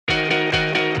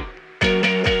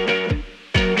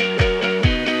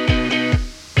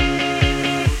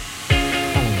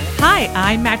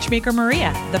I'm matchmaker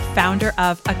Maria, the founder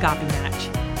of Agape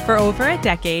Match. For over a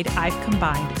decade, I've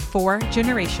combined 4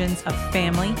 generations of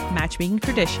family matchmaking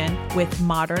tradition with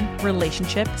modern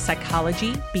relationship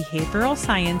psychology, behavioral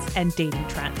science, and dating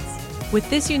trends. With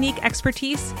this unique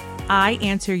expertise, I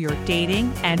answer your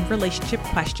dating and relationship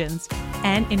questions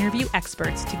and interview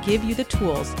experts to give you the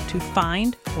tools to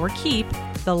find or keep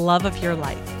the love of your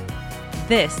life.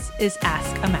 This is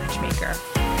Ask a Matchmaker.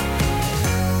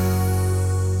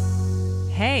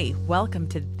 Hey, welcome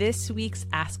to this week's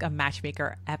Ask a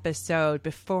Matchmaker episode.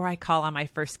 Before I call on my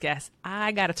first guest,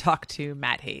 I got to talk to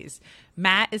Matt Hayes.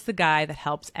 Matt is the guy that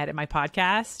helps edit my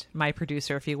podcast, my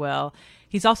producer, if you will.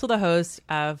 He's also the host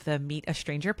of the Meet a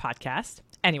Stranger podcast.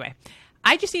 Anyway,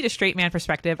 I just need a straight man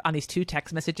perspective on these 2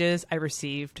 text messages I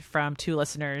received from 2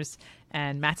 listeners,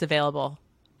 and Matt's available,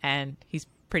 and he's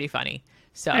pretty funny.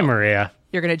 So, hi, Maria.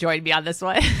 You're going to join me on this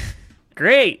one?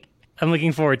 Great. I'm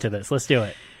looking forward to this. Let's do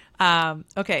it.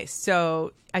 Okay,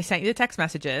 so I sent you the text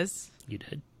messages. You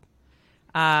did.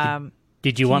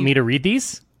 Did you want me to read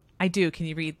these? I do. Can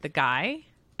you read the guy?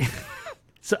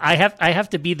 So I have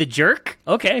to be the jerk?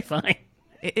 Okay, fine.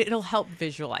 It'll help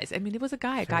visualize. I mean, it was a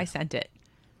guy. A guy sent it.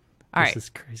 All right. This is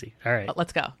crazy. All right.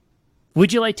 Let's go.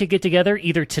 Would you like to get together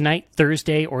either tonight,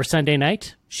 Thursday, or Sunday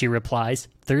night? She replies,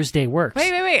 Thursday works.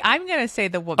 Wait. I'm going to say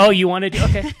the woman. Oh, you want to do?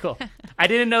 Okay, cool. I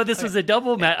didn't know this was a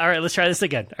double match. All right, let's try this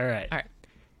again. All right.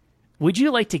 Would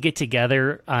you like to get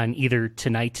together on either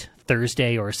tonight,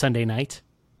 Thursday, or Sunday night?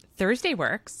 Thursday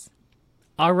works.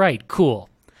 All right, cool.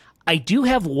 I do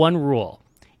have one rule.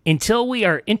 Until we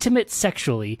are intimate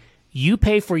sexually, you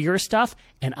pay for your stuff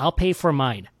and I'll pay for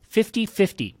mine.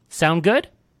 50-50. Sound good?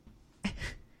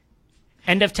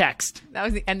 End of text. That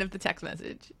was the end of the text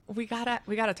message. We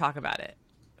gotta talk about it.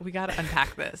 We gotta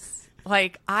unpack this.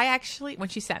 Like, I actually, when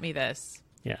she sent me this,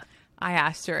 I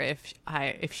asked her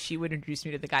if she would introduce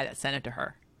me to the guy that sent it to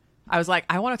her. I was like,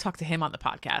 I want to talk to him on the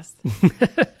podcast.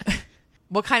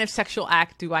 What kind of sexual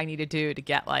act do I need to do to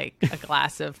get like a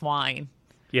glass of wine?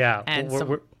 Yeah. And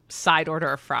some side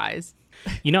order of fries.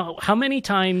 You know, how many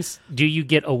times do you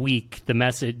get a week the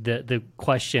message, the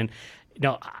question,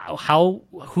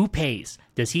 who pays?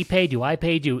 Does he pay? Do I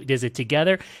pay? Does it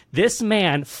together? This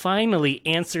man finally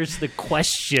answers the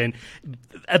question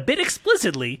a bit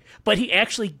explicitly, but he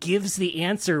actually gives the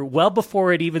answer well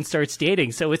before it even starts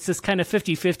dating. So it's this kind of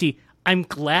 50-50. I'm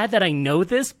glad that I know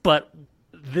this, but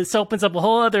this opens up a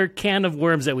whole other can of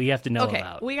worms that we have to know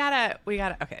about. We gotta,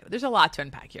 okay, there's a lot to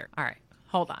unpack here. All right,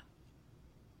 hold on.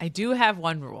 I do have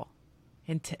one rule.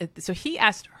 So he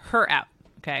asked her out,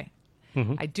 okay?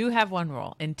 Mm-hmm. I do have one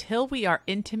rule. Until we are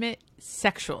intimate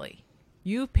sexually,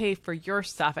 you pay for your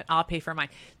stuff and I'll pay for mine.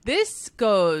 This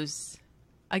goes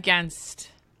against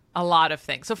a lot of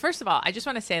things. So first of all, I just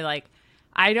want to say, like,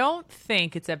 I don't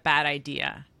think it's a bad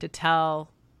idea to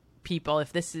tell people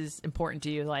if this is important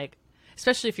to you, like,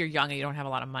 especially if you're young and you don't have a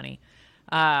lot of money.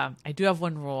 I do have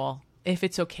one rule. If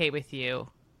it's okay with you,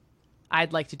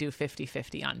 I'd like to do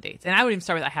 50-50 on dates. And I wouldn't even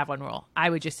start with I have one rule. I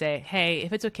would just say, hey,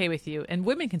 if it's okay with you, and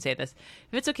women can say this,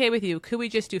 if it's okay with you, could we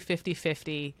just do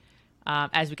 50-50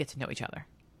 as we get to know each other?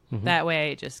 Mm-hmm. That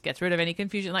way it just gets rid of any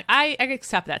confusion. Like, I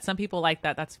accept that. Some people like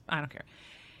that. I don't care.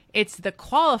 It's the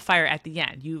qualifier at the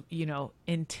end. You know,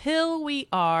 until we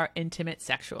are intimate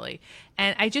sexually.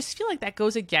 And I just feel like that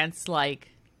goes against like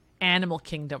animal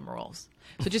kingdom rules.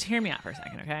 So just hear me out for a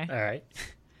second, okay? All right.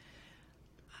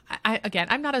 Again,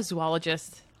 I'm not a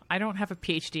zoologist. I don't have a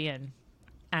PhD in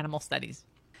animal studies.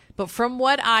 But from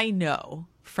what I know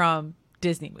from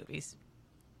Disney movies,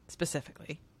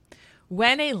 specifically,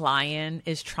 when a lion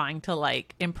is trying to,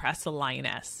 like, impress a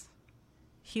lioness,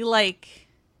 he, like,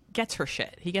 gets her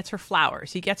shit. He gets her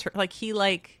flowers. He gets her, like,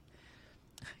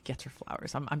 gets her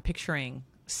flowers. I'm picturing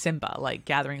Simba, like,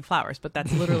 gathering flowers, but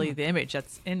that's literally the image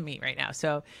that's in me right now.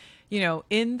 So, you know,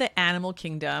 in the animal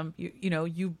kingdom,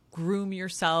 you groom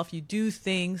yourself, you do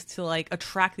things to like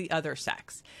attract the other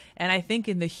sex. And I think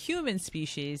in the human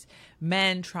species,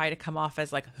 men try to come off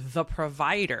as like the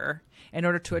provider in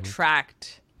order to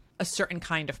attract a certain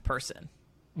kind of person.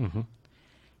 Mm-hmm.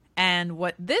 And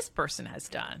what this person has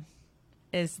done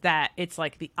is that it's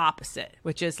like the opposite,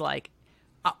 which is like,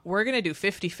 we're going to do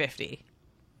 50-50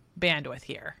 bandwidth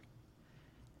here.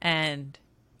 And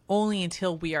only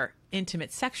until we are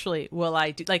intimate sexually will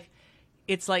I do, like,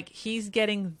 it's like he's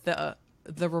getting the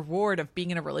reward of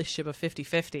being in a relationship of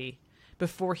 50-50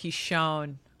 before he's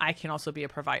shown I can also be a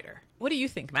provider. What do you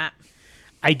think, Matt?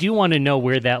 I do want to know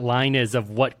where that line is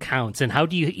of what counts, and how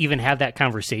do you even have that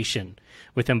conversation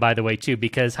with him, by the way, too?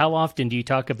 Because how often do you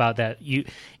talk about that?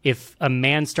 If a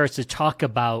man starts to talk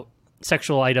about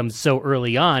sexual items so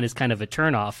early on, is kind of a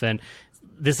turnoff, and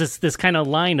this kind of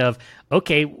line of,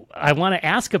 okay, I want to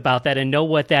ask about that and know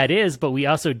what that is, but we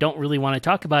also don't really want to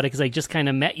talk about it because I just kind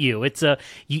of met you. It's a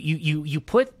you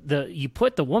put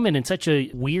the woman in such a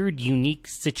weird, unique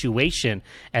situation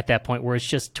at that point where it's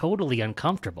just totally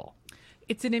uncomfortable.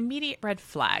 It's an immediate red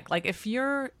flag. Like if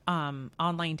you're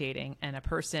online dating and a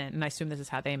person, and I assume this is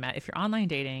how they met, if you're online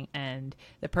dating and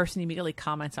the person immediately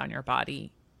comments on your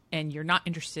body and you're not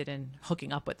interested in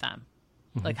hooking up with them,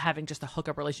 like having just a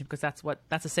hookup relationship, because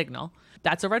that's a signal,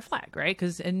 that's a red flag, right?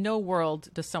 Because in no world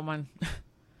does someone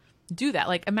do that.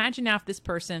 Like imagine now if this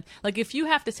person, like if you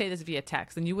have to say this via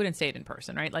text, then you wouldn't say it in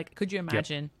person, right? Like could you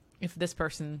imagine if this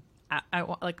person,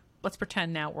 like let's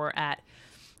pretend now we're at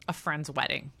a friend's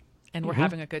wedding and we're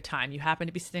having a good time. You happen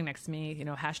to be sitting next to me,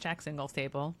 hashtag singles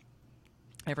table.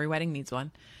 Every wedding needs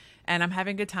one. And I'm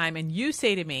having a good time. And you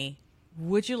say to me,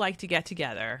 would you like to get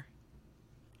together?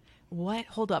 What?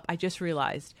 Hold up. I just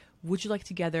realized. Would you like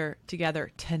to get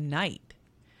together tonight?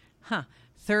 Huh.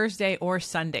 Thursday or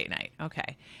Sunday night.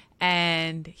 Okay.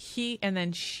 And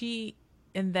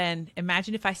then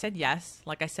imagine if I said yes,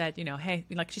 like I said, hey,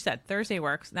 like she said, Thursday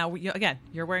works. Now, again,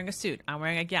 you're wearing a suit. I'm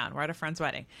wearing a gown. We're at a friend's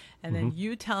wedding. And then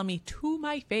you tell me to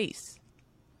my face,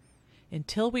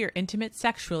 until we are intimate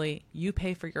sexually, you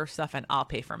pay for your stuff and I'll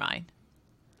pay for mine.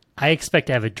 I expect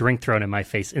to have a drink thrown in my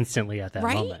face instantly at that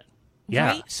moment. Yeah.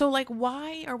 Right? So like,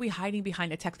 why are we hiding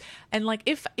behind a text? And like,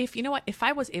 if you know what, if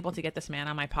I was able to get this man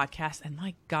on my podcast, and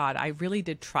my God, I really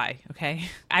did try. Okay.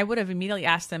 I would have immediately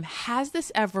asked them, has this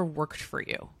ever worked for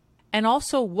you? And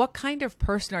also, what kind of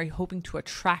person are you hoping to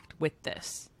attract with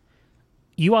this?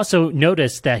 You also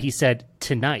noticed that he said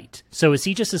tonight. So is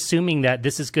he just assuming that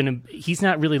this is he's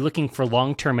not really looking for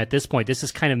long term at this point. This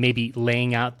is kind of maybe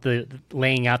laying out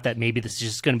that maybe this is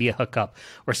just going to be a hookup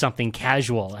or something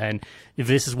casual. And if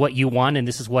this is what you want and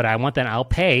this is what I want, then I'll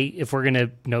pay if we're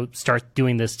going to start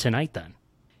doing this tonight then.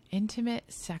 Intimate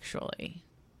sexually.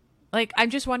 Like, I'm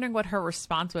just wondering what her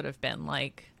response would have been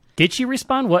like. Did she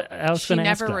respond? What I was going to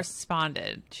ask. She never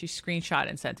responded. She screenshot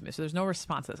and sent to me. So there's no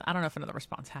responses. I don't know if another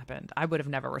response happened. I would have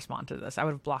never responded to this. I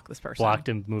would have blocked this person. Blocked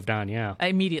and moved on, yeah.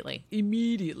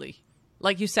 Immediately.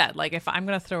 Like you said, like if I'm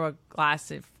going to throw a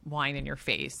glass of wine in your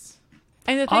face.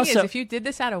 And the thing is, if you did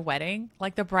this at a wedding,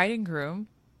 like the bride and groom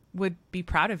would be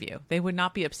proud of you. They would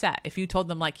not be upset if you told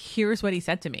them, like, here's what he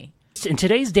said to me. In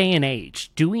today's day and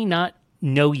age, do we not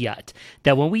know yet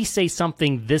that when we say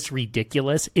something this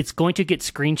ridiculous, it's going to get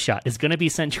screenshot, it's going to be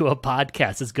sent to a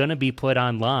podcast, it's going to be put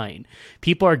online.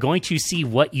 People are going to see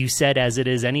what you said as it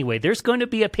is anyway. There's going to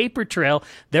be a paper trail.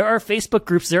 There are Facebook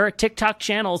groups, there are TikTok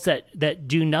channels that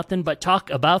do nothing but talk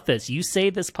about this. You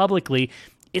say this publicly,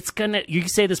 you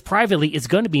say this privately, it's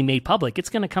going to be made public. It's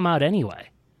going to come out anyway.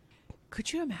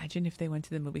 Could you imagine if they went to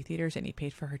the movie theaters and he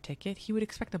paid for her ticket? He would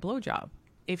expect a blowjob.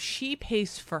 If she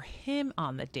pays for him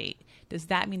on the date, does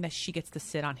that mean that she gets to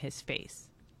sit on his face?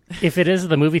 If it is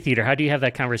the movie theater, how do you have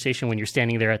that conversation when you're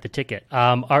standing there at the ticket?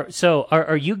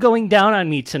 Are you going down on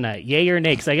me tonight? Yay or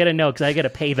nay? Because I got to know, because I got to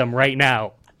pay them right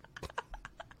now.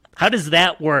 How does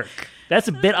that work? That's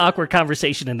a bit awkward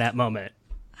conversation in that moment.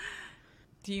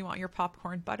 Do you want your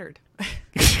popcorn buttered?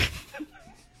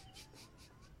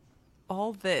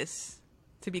 All this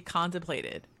to be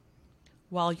contemplated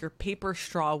while your paper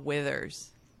straw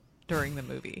withers during the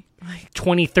movie. Like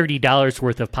 $20, $30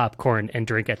 worth of popcorn and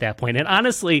drink at that point. And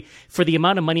honestly, for the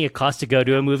amount of money it costs to go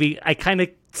to a movie, I kind of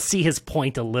see his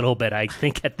point a little bit, I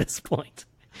think, at this point.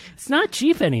 It's not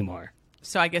cheap anymore.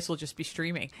 So I guess we'll just be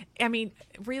streaming. I mean,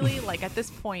 really, like at this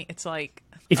point, it's like...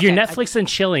 If you're Netflix and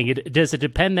chilling, does it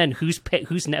depend then whose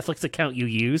Netflix account you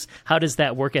use? How does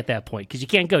that work at that point? Because you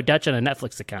can't go Dutch on a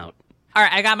Netflix account. All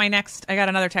right, I got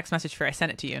another text message for you. I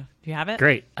sent it to you. Do you have it?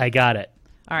 Great, I got it.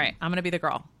 All right, I'm going to be the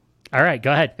girl. All right,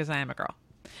 go ahead. Because I am a girl.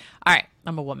 All right,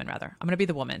 I'm a woman, rather. I'm going to be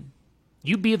the woman.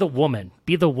 You be the woman.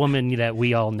 Be the woman that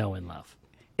we all know and love.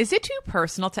 Is it too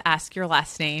personal to ask your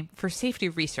last name for safety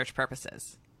research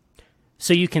purposes?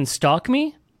 So you can stalk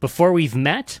me before we've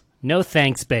met? No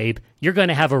thanks, babe. You're going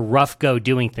to have a rough go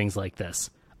doing things like this.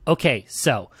 Okay,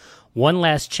 so one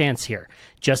last chance here.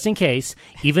 Just in case,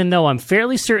 even though I'm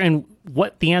fairly certain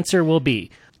what the answer will be,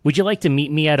 would you like to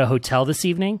meet me at a hotel this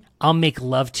evening? I'll make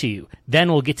love to you.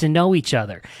 Then we'll get to know each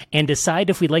other and decide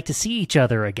if we'd like to see each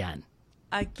other again.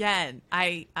 Again,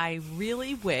 I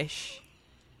really wish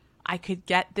I could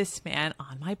get this man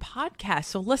on my podcast.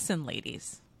 So listen,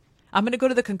 ladies, I'm going to go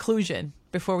to the conclusion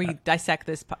before we dissect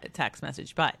this text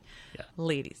message. But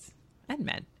ladies and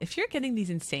men, if you're getting these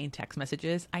insane text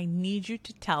messages, I need you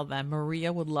to tell them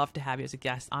Maria would love to have you as a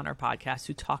guest on our podcast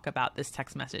to talk about this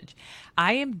text message.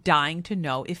 I am dying to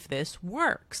know if this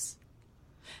works.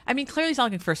 I mean, clearly he's not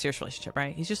looking for a serious relationship,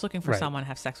 right? He's just looking for Right. someone to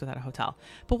have sex with at a hotel.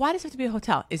 But why does it have to be a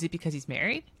hotel? Is it because he's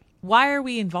married? Why are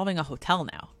we involving a hotel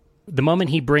now? The moment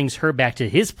he brings her back to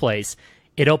his place,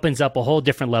 it opens up a whole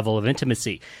different level of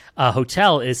intimacy. A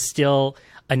hotel is still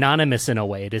anonymous in a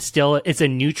way. It's a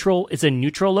neutral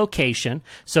location.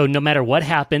 So no matter what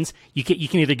happens, you can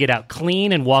either get out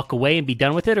clean and walk away and be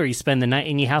done with it, or you spend the night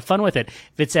and you have fun with it.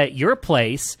 If it's at your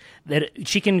place, that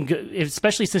she can,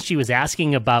 especially since she was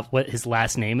asking about what his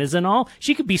last name is and all,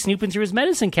 she could be snooping through his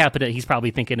medicine cabinet. He's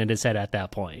probably thinking in his head at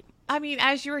that point. I mean,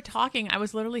 as you were talking, I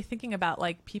was literally thinking about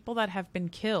like people that have been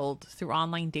killed through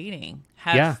online dating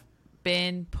have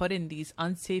been put in these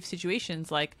unsafe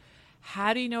situations. Like,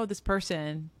 how do you know this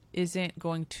person isn't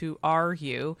going to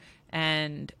argue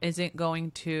and isn't going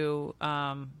to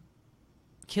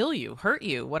kill you, hurt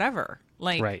you, whatever?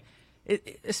 Like, Right.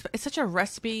 It's such a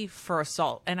recipe for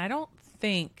assault. And I don't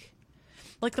think,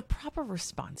 like, the proper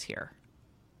response here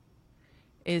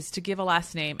is to give a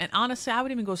last name. And honestly, I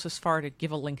would even go so far to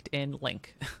give a LinkedIn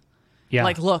link. Yeah.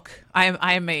 Like, look, I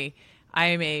am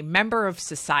a member of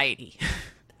society.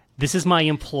 This is my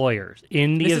employer.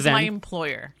 In the This event, is my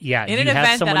employer. Yeah, In an you have event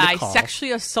that someone to I call.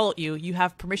 sexually assault you, you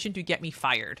have permission to get me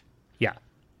fired. yeah.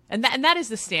 And that is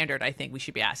the standard I think we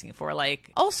should be asking for. Like,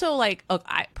 also, like, look,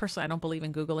 I personally, I don't believe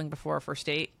in Googling before a first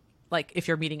date. Like, if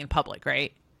you're meeting in public,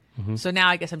 right? Mm-hmm. So now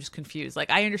I guess I'm just confused. Like,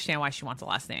 I understand why she wants a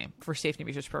last name for safety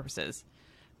research purposes.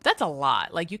 That's a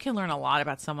lot. Like, you can learn a lot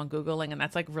about someone Googling, and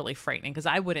that's, like, really frightening because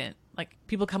I wouldn't. Like,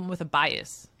 people come with a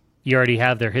bias. You already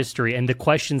have their history, and the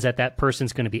questions that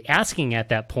person's going to be asking at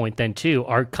that point then too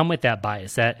come with that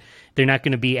bias, that they're not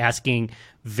going to be asking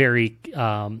very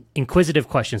inquisitive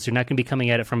questions. They're not going to be coming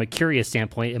at it from a curious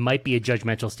standpoint. It might be a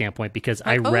judgmental standpoint because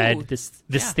I Like, read oh, this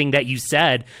yeah. thing that you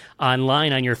said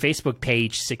online on your Facebook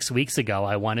page 6 weeks ago.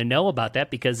 I want to know about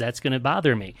that because that's going to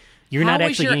bother me. You're not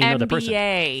actually getting to know the person. How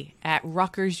was your MBA at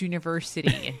Rutgers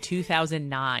University in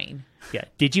 2009? Yeah.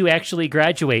 Did you actually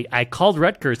graduate? I called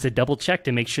Rutgers to double check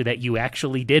to make sure that you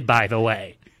actually did, by the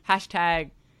way.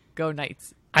 Hashtag go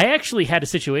Knights. I actually had a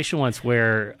situation once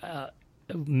where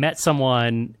met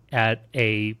someone at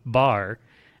a bar,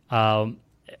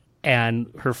 and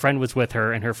her friend was with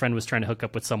her, and her friend was trying to hook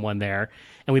up with someone there.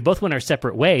 And we both went our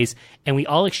separate ways, and we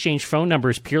all exchanged phone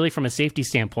numbers purely from a safety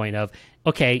standpoint of,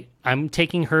 okay, I'm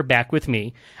taking her back with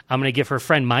me. I'm going to give her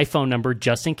friend my phone number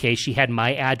just in case. She had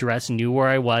my address, knew where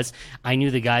I was. I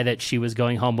knew the guy that she was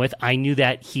going home with. I knew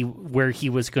that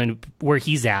where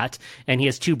he's at, and he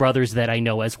has two brothers that I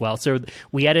know as well. So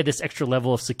we added this extra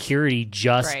level of security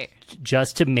just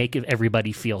to make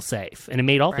everybody feel safe, and it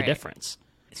made all the Right. difference.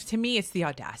 To me, it's the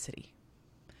audacity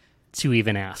To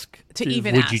even ask. to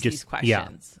even Would ask you these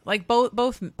questions. Like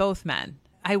both men.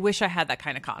 I wish I had that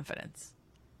kind of confidence.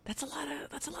 That's a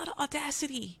lot of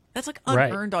audacity. That's like Right.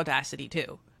 unearned audacity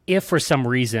too. If for some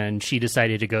reason she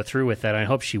decided to go through with that, I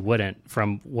hope she wouldn't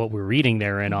from what we're reading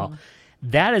there and all,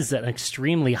 that is an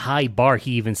extremely high bar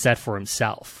he even set for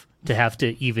himself to have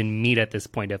to even meet at this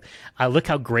point of, look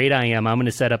how great I am. I'm going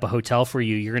to set up a hotel for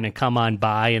you. You're going to come on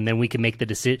by, and then we can make the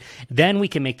decision. Then we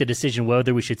can make the decision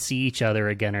whether we should see each other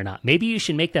again or not. Maybe you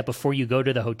should make that before you go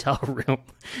to the hotel room.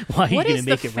 Why are you What going is to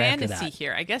the make it right after fantasy that?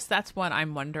 here? I guess that's what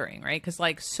I'm wondering, right? Because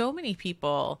like so many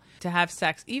people to have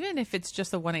sex, even if it's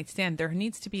just a one night stand, there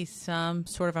needs to be some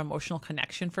sort of emotional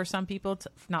connection for some people.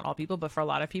 Not all people, but for a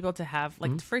lot of people to have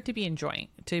like for it to be enjoyable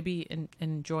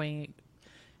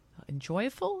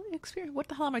experience. What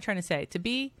the hell am I trying to say? To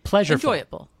be Pleasureful.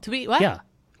 enjoyable. To be what? Yeah,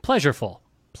 pleasureful.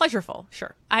 Pleasureful.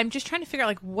 Sure. I'm just trying to figure out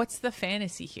like what's the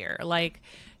fantasy here. Like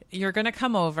you're gonna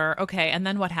come over, okay, and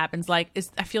then what happens? Like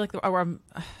I feel like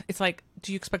it's like,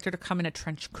 do you expect her to come in a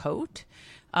trench coat?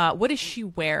 What is she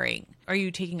wearing? Are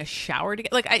you taking a shower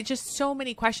together? Like I just so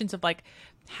many questions of like,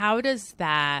 how does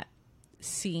that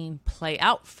scene play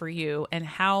out for you, and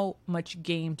how much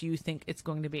game do you think it's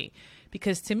going to be?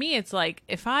 Because to me, it's like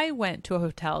if I went to a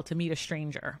hotel to meet a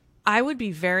stranger, I would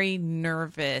be very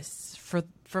nervous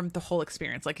from the whole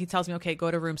experience. Like he tells me, okay, go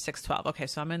to room 612. Okay,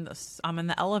 so I'm in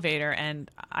the elevator,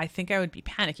 and I think I would be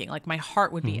panicking. Like my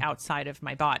heart would be outside of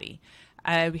my body.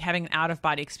 I'd be having an out of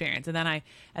body experience. And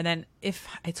then if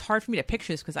it's hard for me to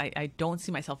picture this because I don't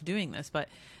see myself doing this, but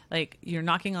like you're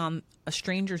knocking on a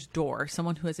stranger's door,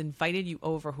 someone who has invited you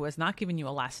over, who has not given you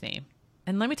a last name.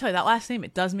 And let me tell you, that last name,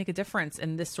 it does make a difference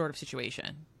in this sort of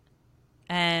situation.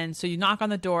 And so you knock on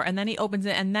the door, and then he opens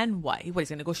it, and then what? What, he's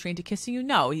going to go straight into kissing you?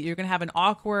 No, you're going to have an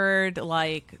awkward,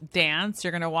 like, dance.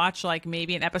 You're going to watch, like,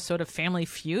 maybe an episode of Family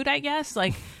Feud, I guess.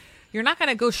 Like, you're not going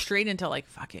to go straight into, like,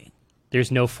 fucking. There's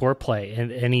no foreplay,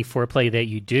 and any foreplay that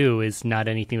you do is not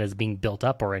anything that's being built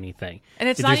up or anything. And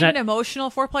it's not even emotional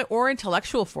foreplay or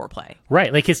intellectual foreplay.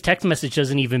 Right. Like his text message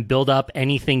doesn't even build up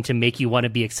anything to make you want to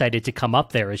be excited to come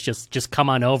up there. It's just come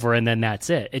on over and then that's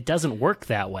it. It doesn't work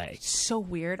that way. So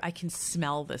weird. I can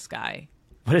smell this guy.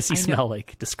 What does he smell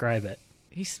like? Describe it.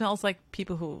 He smells like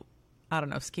people who, I don't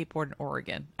know, skateboard in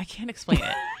Oregon. I can't explain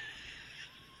it.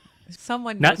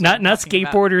 Someone not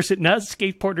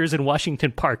skateboarders in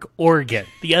Washington Park, Oregon.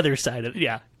 The other side of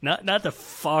not the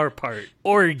far part,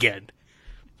 Oregon.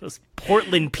 Those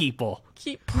Portland people.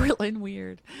 Keep Portland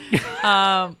weird.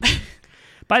 By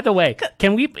the way,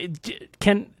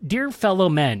 dear fellow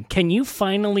men, can you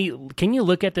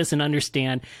look at this and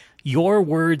understand your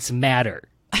words matter?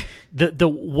 The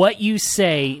what you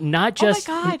say, not just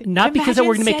not because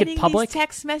we're going to make it public. These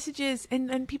text messages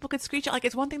and people could screenshot. Like,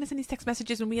 it's one thing to send these text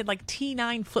messages when we had like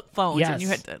T9 flip phones and you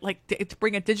had to to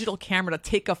bring a digital camera to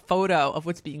take a photo of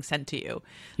what's being sent to you.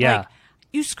 Yeah, like,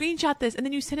 you screenshot this and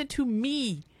then you send it to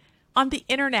me on the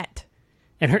internet.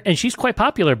 And she's quite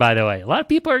popular, by the way. A lot of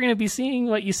people are going to be seeing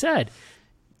what you said.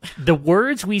 The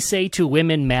words we say to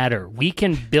women matter. We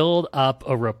can build up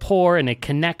a rapport and a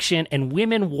connection, and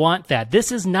women want that.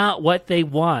 This is not what they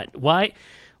want. Why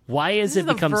is it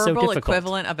become so difficult? This is the verbal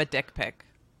equivalent of a dick pic.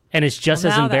 And it's just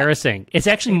as embarrassing. It's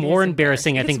actually more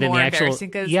embarrassing, I think, than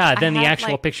the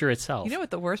actual picture itself. You know what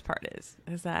the worst part is?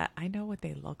 Is that I know what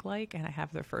they look like, and I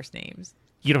have their first names.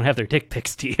 You don't have their dick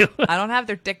pics, do you? I don't have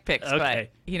their dick pics,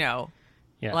 okay.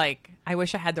 But, like, I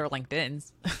wish I had their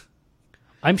LinkedIns.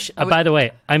 By the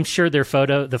way, I'm sure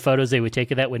the photos they would take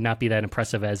of that would not be that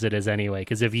impressive as it is anyway.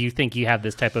 Because if you think you have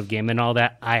this type of game and all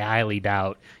that, I highly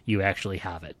doubt you actually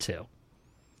have it too.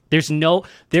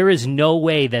 There is no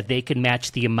way that they can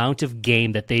match the amount of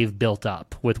game that they've built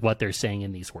up with what they're saying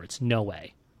in these words. No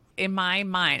way. In my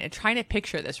mind, and trying to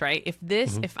picture this, right?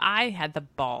 If I had the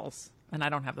balls, and I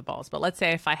don't have the balls, but let's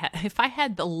say if I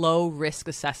had the low risk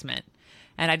assessment.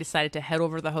 And I decided to head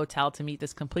over to the hotel to meet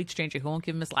this complete stranger who won't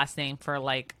give him his last name for,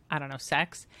 like, I don't know,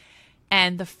 sex.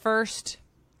 And the first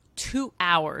 2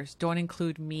 hours don't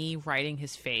include me writing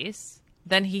his face,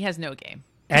 then he has no game.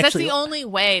 Actually, that's the only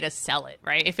way to sell it,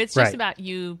 right? If it's just about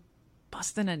you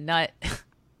busting a nut,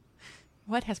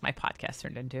 what has my podcast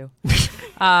turned into?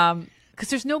 Because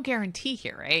there's no guarantee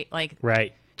here, right? Like,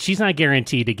 right. She's not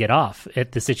guaranteed to get off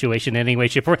at the situation in any way,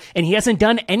 shape, or form. And he hasn't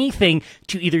done anything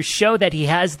to either show that he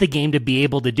has the game to be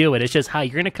able to do it. It's just, hi,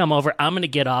 you're going to come over. I'm going to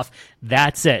get off.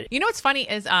 That's it. You know what's funny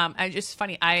is,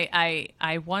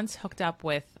 I once hooked up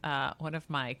with one of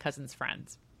my cousin's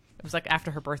friends. It was like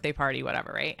after her birthday party,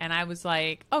 whatever, right? And I was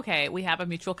like, okay, we have a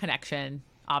mutual connection,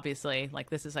 obviously. Like,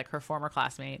 this is like her former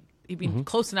classmate. Even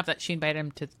close enough that she invited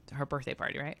him to her birthday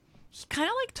party, right? He kind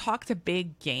of like talked a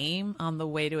big game on the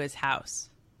way to his house.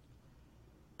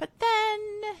 But then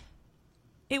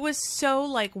it was so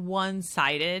like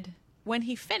one-sided. When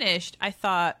he finished, I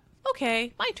thought,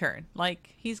 okay, my turn.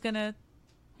 Like, he's going to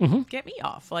get me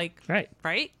off. Like,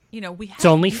 right? You know, we have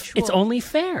it's only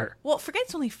fair. Well, forget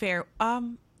it's only fair.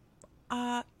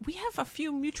 We have a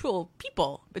few mutual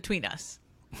people between us.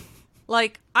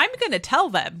 Like, I'm going to tell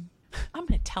them. I'm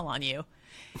going to tell on you.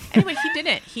 Anyway, he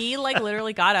didn't. He like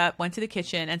literally got up, went to the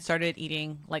kitchen and started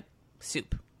eating like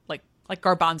soup, like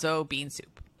garbanzo bean soup.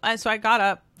 So I got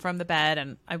up from the bed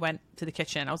and I went to the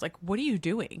kitchen. I was like, "What are you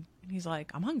doing?" And he's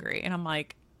like, "I'm hungry." And I'm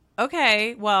like,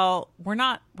 "Okay, well, we're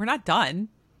not done."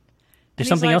 There's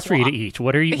something else for you to eat.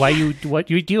 What are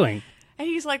you doing? And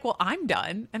he's like, "Well, I'm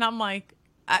done." And I'm like,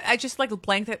 I just like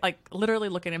blanked it, like literally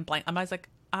looking in blank. I was like,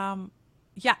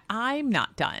 yeah, I'm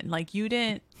not done. Like, you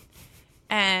didn't.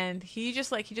 And he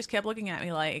just kept looking at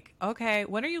me like, "Okay,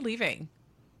 when are you leaving?"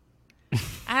 And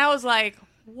I was like,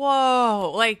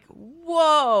 whoa.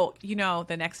 You know,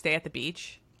 the next day at the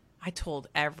beach, I told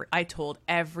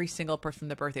every single person from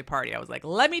the birthday party, I was like,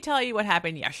 "Let me tell you what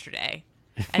happened yesterday."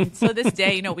 And so this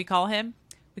day, you know, we call him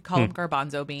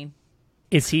Garbanzo Bean.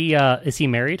 Is he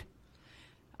married?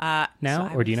 Now, so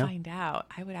or do you know?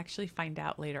 I would actually find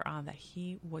out later on that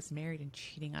he was married and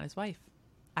cheating on his wife.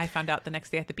 I found out the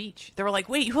next day at the beach. They were like,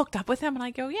 "Wait, you hooked up with him?" And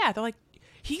I go, "Yeah." They're like,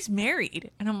 "He's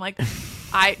married." And I'm like,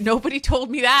 nobody told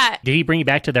me that. Did he bring you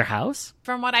back to their house?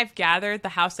 From what I've gathered, the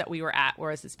house that we were at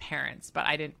was his parents, but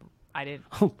I didn't.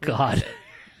 Oh God.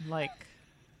 Like,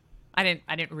 I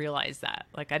didn't realize that.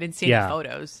 Like, I didn't see any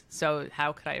photos. So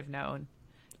how could I have known?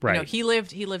 Right. You know, he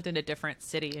lived in a different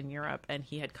city in Europe, and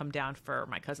he had come down for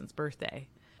my cousin's birthday.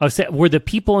 Oh, so were the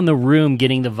people in the room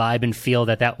getting the vibe and feel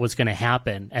that was going to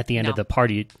happen at the end of the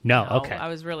party? No, okay. I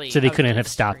was really. So they couldn't have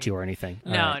stopped you or anything.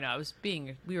 No, I was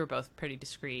being. We were both pretty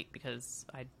discreet because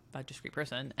I'm a discreet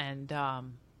person, and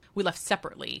we left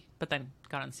separately, but then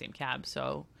got on the same cab.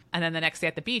 So, and then the next day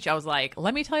at the beach, I was like,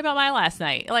 let me tell you about my last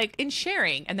night, like in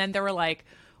sharing. And then they were like,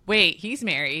 wait, he's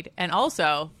married. And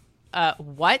also,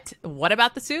 what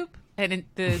about the soup? And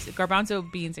the garbanzo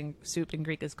beans and soup in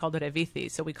Greek is called revithi,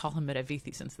 so we call him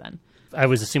revithi since then. I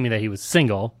was assuming that he was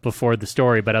single before the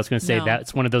story, but I was going to say No.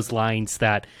 that's one of those lines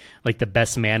that, like, the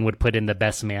best man would put in the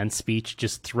best man speech.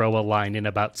 Just throw a line in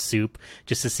about soup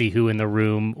just to see who in the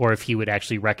room, or if he would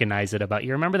actually recognize it. About,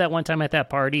 you remember that one time at that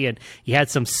party and you had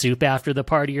some soup after the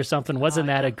party or something? Wasn't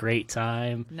that a great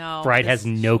time? No, Bride has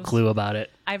no clue about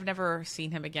it. I've never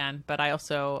seen him again, but I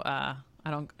also I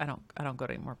don't go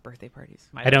to any more birthday parties.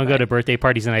 I don't go to birthday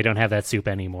parties, and I don't have that soup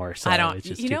anymore. So I don't. It's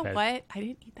just You too know bad. what? I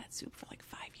didn't eat that soup for like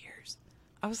 5 years.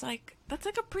 I was like, that's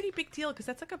like a pretty big deal because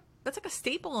that's like a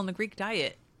staple in the Greek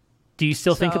diet. Do you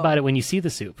still think So- about it when you see the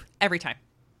soup? Every time.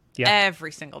 Yeah.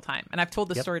 Every single time. And I've told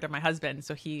the story to my husband,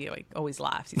 so he like always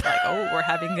laughs. He's like, oh, we're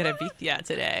having gravithia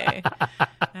today.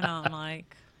 And I'm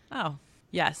like, oh,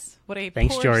 yes. What a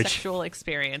Thanks, poor George. sexual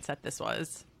experience that this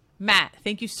was. Matt,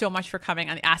 thank you so much for coming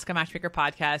on the Ask a Matchmaker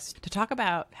podcast to talk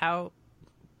about how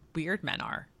weird men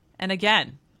are. And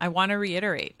again, I want to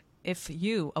reiterate, if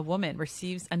you, a woman,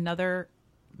 receives another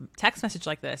text message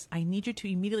like this, I need you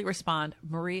to immediately respond.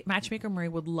 Matchmaker Marie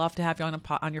would love to have you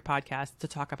on your podcast to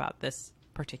talk about this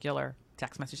particular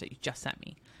text message that you just sent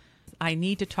me. I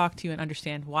need to talk to you and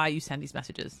understand why you send these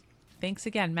messages. Thanks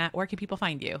again, Matt. Where can people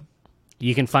find you?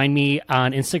 You can find me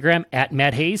on Instagram at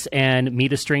Matt Hayes, and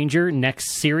Meet a Stranger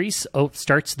next series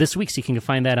starts this week. So you can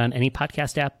find that on any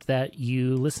podcast app that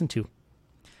you listen to.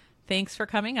 Thanks for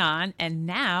coming on. And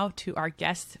now to our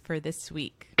guest for this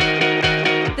week.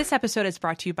 This episode is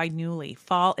brought to you by Newly.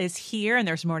 Fall is here and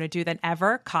there's more to do than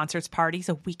ever. Concerts, parties,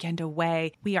 a weekend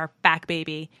away. We are back,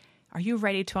 baby. Are you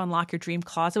ready to unlock your dream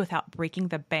closet without breaking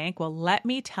the bank? Well, let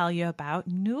me tell you about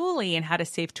Newly and how to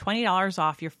save $20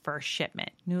 off your first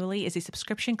shipment. Newly is a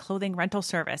subscription clothing rental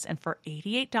service, and for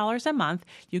 $88 a month,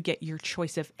 you get your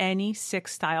choice of any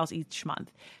 6 styles each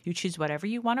month. You choose whatever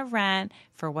you want to rent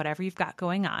for whatever you've got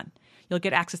going on. You'll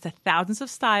get access to thousands of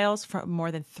styles from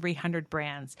more than 300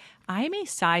 brands. I am a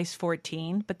size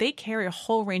 14, but they carry a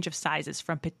whole range of sizes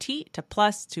from petite to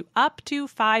plus to up to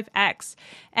 5X.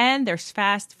 And there's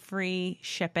fast, free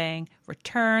shipping,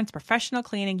 returns, professional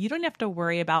cleaning. You don't have to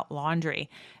worry about laundry.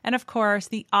 And of course,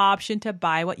 the option to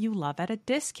buy what you love at a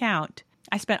discount.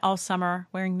 I spent all summer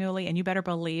wearing Newly, and you better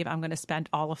believe I'm going to spend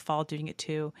all of fall doing it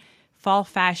too. Fall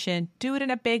fashion, do it in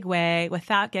a big way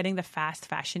without getting the fast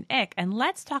fashion ick. And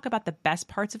let's talk about the best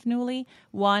parts of Newly.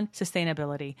 1,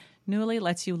 sustainability. Newly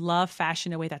lets you love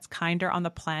fashion in a way that's kinder on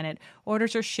the planet.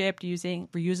 Orders are shipped using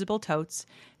reusable totes.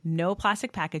 No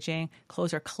plastic packaging.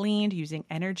 Clothes are cleaned using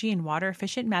energy and water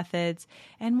efficient methods.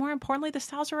 And more importantly, the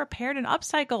styles are repaired and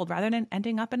upcycled rather than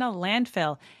ending up in a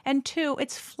landfill. And 2,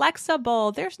 it's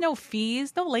flexible. There's no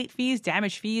fees, no late fees,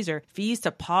 damage fees, or fees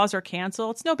to pause or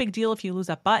cancel. It's no big deal if you lose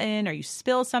a button or you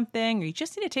spill something or you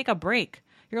just need to take a break.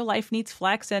 Your life needs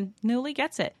flex, and Newly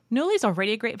gets it. Newly's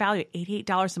already a great value at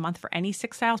 $88 a month for any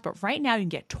 6 styles, but right now you can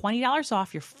get $20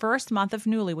 off your first month of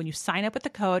Newly when you sign up with the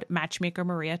code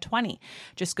MatchmakerMaria20.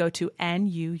 Just go to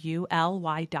NUULY.com.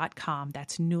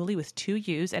 That's Newly with 2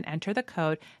 U's, and enter the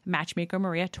code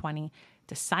MatchmakerMaria20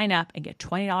 to sign up and get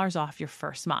 $20 off your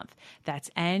first month. That's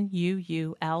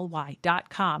NUULY.com.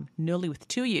 Newly with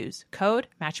 2 U's. Code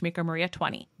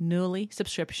MatchmakerMaria20. Newly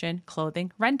subscription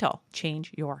clothing rental.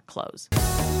 Change your clothes.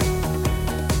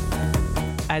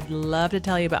 I'd love to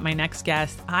tell you about my next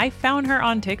guest. I found her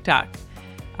on TikTok.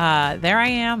 There I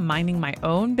am, minding my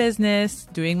own business,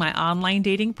 doing my online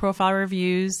dating profile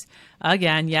reviews.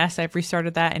 Again, yes, I've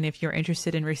restarted that. And if you're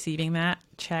interested in receiving that,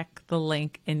 check the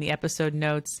link in the episode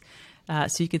notes.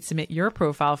 So you could submit your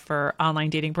profile for online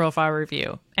dating profile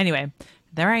review. Anyway,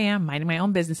 there I am minding my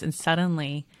own business. And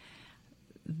suddenly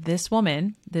this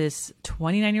woman, this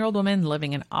 29-year-old woman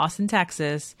living in Austin,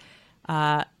 Texas,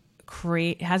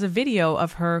 has a video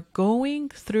of her going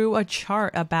through a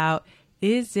chart about,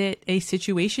 is it a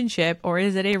situationship or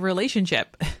is it a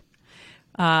relationship?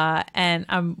 And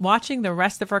I'm watching the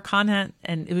rest of her content,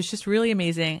 and it was just really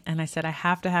amazing. And I said, I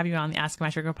have to have you on the Ask a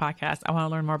Matchmaker podcast. I want to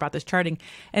learn more about this charting.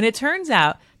 And it turns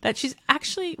out that she's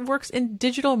actually works in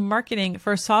digital marketing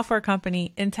for a software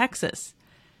company in Texas.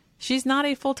 She's not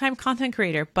a full-time content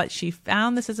creator, but she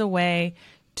found this as a way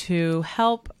to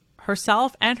help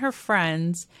herself and her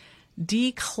friends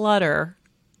declutter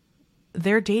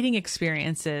their dating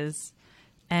experiences.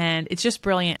 And it's just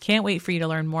brilliant. Can't wait for you to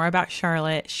learn more about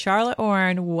Charlotte. Charlotte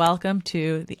Oren, welcome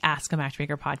to the Ask a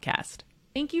Matchmaker podcast.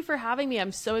 Thank you for having me.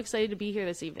 I'm so excited to be here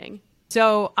this evening.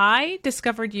 So I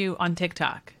discovered you on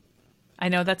TikTok. I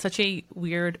know that's such a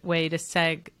weird way to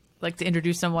like to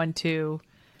introduce someone to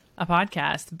a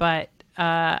podcast, but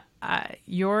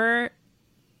your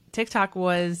TikTok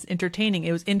was entertaining.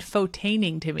 It was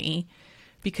infotaining to me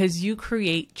because you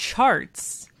create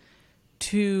charts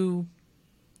to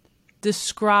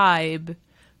describe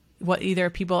what either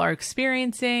people are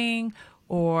experiencing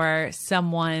or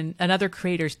another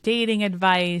creator's dating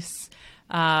advice,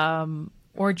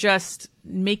 or just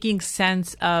making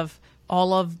sense of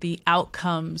all of the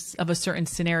outcomes of a certain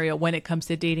scenario when it comes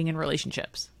to dating and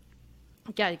relationships.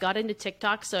 Yeah, I got into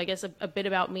TikTok, so I guess a bit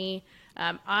about me.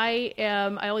 I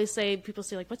always say, people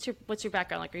say like, what's your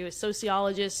background? Like, are you a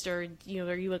sociologist or,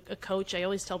 are you a coach? I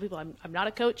always tell people I'm not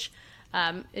a coach.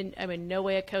 And I'm in no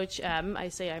way a coach. I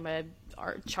say I'm a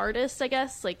chartist, I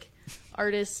guess, like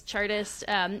artist, chartist.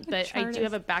 But I do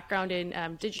have a background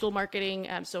in digital marketing.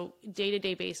 So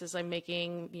day-to-day basis, I'm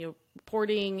making,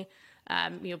 reporting,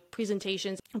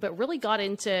 presentations, but really got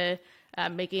into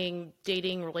making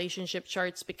dating relationship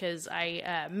charts because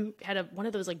I had one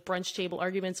of those like brunch table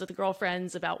arguments with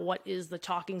girlfriends about what is the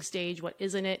talking stage, what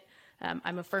isn't it.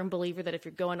 I'm a firm believer that if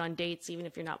you're going on dates, even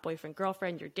if you're not boyfriend,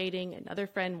 girlfriend, you're dating, another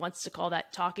friend wants to call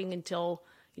that talking until,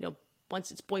 once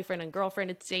it's boyfriend and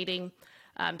girlfriend, it's dating.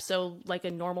 So like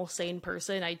a normal, sane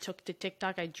person, I took to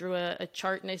TikTok, I drew a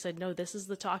chart and I said, no, this is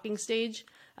the talking stage.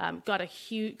 Got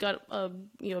a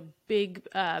big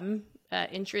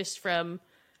interest from,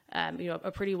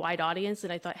 a pretty wide audience.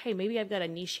 And I thought, hey, maybe I've got a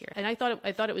niche here. And I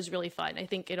thought it was really fun. I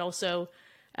think it also,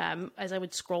 as I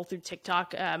would scroll through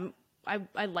TikTok,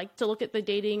 I like to look at the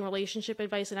dating relationship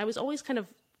advice. And I was always kind of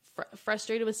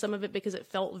frustrated with some of it because it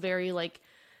felt very like,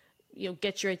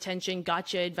 get your attention,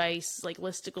 gotcha advice, like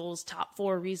listicles, top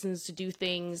 4 reasons to do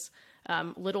things,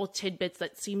 little tidbits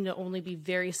that seem to only be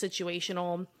very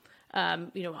situational,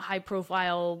 high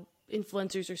profile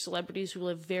influencers or celebrities who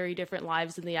live very different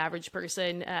lives than the average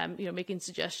person, making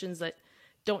suggestions that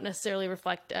don't necessarily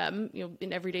reflect, an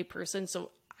everyday person.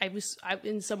 So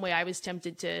in some way I was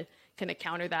tempted to kind of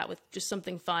counter that with just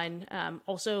something fun.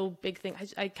 Also big thing,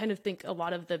 I kind of think a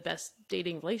lot of the best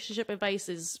dating relationship advice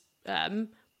is,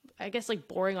 I guess like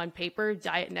boring on paper.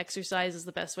 Diet and exercise is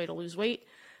the best way to lose weight.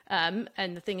 And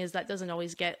the thing is that doesn't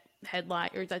always get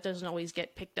that doesn't always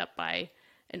get picked up by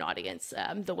an audience,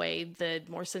 the way the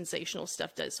more sensational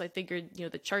stuff does. So I figured,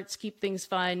 the charts keep things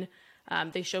fun.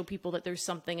 They show people that there's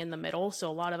something in the middle. So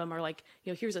a lot of them are like,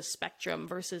 here's a spectrum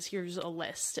versus here's a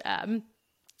list.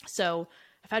 So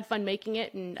I've had fun making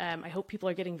it, and I hope people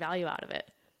are getting value out of it.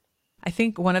 I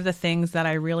think one of the things that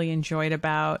I really enjoyed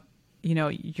about,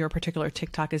 your particular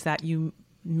TikTok is that you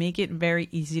make it very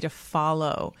easy to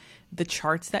follow the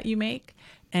charts that you make.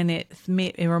 And it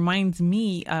reminds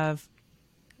me of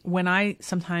when I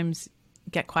sometimes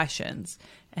get questions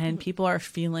and people are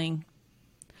feeling,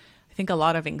 I think, a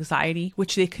lot of anxiety,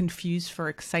 which they confuse for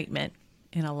excitement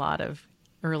in a lot of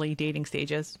early dating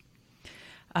stages.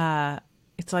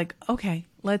 It's like, okay,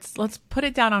 let's put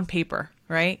it down on paper,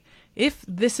 right? If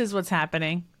this is what's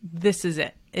happening, this is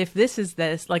it. If this is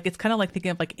this, like, it's kind of like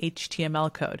thinking of like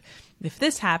HTML code. If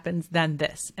this happens, then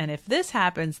this. And if this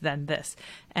happens, then this.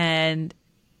 And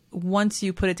once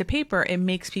you put it to paper, it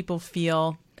makes people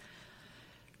feel,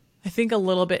 I think, a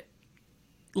little bit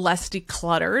less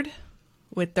decluttered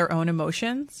with their own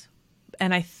emotions.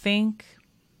 And I think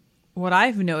what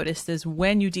I've noticed is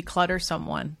when you declutter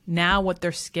someone, now what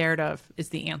they're scared of is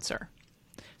the answer.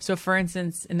 So for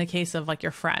instance, in the case of like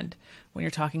your friend, when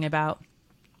you're talking about,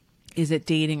 is it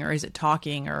dating or is it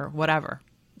talking or whatever?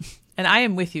 And I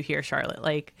am with you here, Charlotte.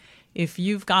 Like, if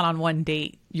you've gone on one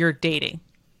date, you're dating.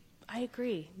 I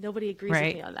agree. Nobody agrees right?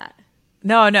 with me on that.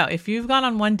 No. If you've gone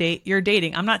on one date, you're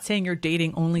dating. I'm not saying you're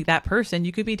dating only that person.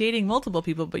 You could be dating multiple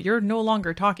people, but you're no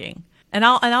longer talking. And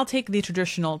I'll take the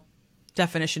traditional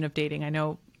definition of dating. I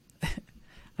know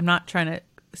I'm not trying to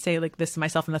say like this to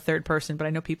myself in the third person, but I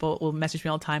know people will message me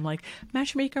all the time like,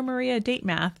 Matchmaker Maria, date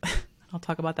math. I'll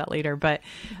talk about that later. But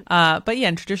yeah,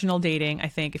 in traditional dating, I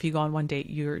think if you go on one date,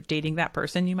 you're dating that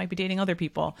person. You might be dating other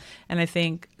people. And I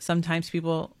think sometimes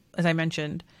people, as I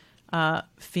mentioned,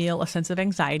 feel a sense of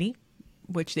anxiety,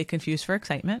 which they confuse for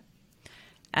excitement.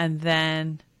 And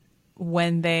then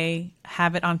when they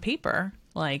have it on paper,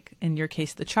 like in your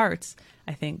case, the charts,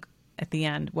 I think at the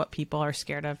end, what people are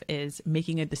scared of is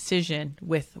making a decision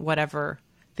with whatever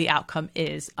the outcome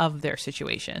is of their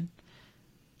situation.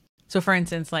 So for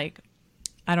instance, like,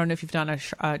 I don't know if you've done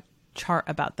a chart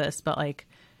about this, but like,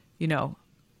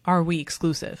 are we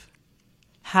exclusive?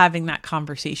 Having that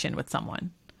conversation with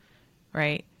someone,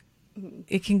 right?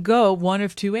 It can go one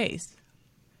of two ways.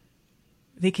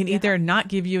 They can either not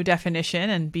give you a definition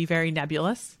and be very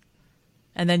nebulous,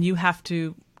 and then you have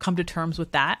to come to terms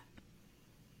with that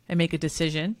and make a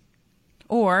decision.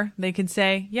 Or they could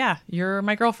say, yeah, you're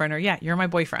my girlfriend, or yeah, you're my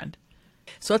boyfriend.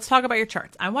 So let's talk about your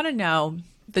charts. I want to know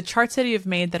the charts that you've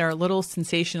made that are a little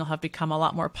sensational have become a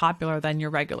lot more popular than your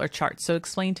regular charts. So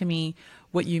explain to me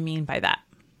what you mean by that.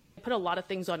 I put a lot of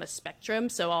things on a spectrum.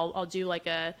 So I'll do like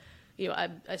a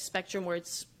spectrum where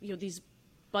it's, these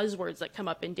buzzwords that come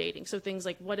up in dating. So things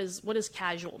like what does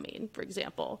casual mean, for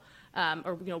example,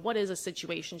 or what is a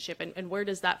situationship, and where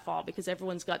does that fall? Because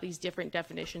everyone's got these different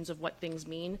definitions of what things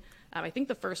mean. I think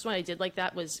the first one I did like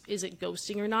that was, is it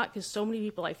ghosting or not? Because so many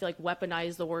people, I feel like,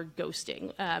 weaponize the word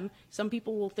ghosting. Some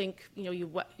people will think,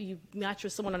 you match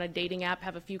with someone on a dating app,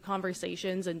 have a few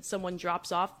conversations, and someone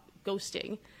drops off,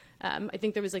 ghosting. I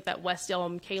think there was like that West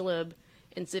Elm Caleb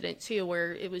incident too,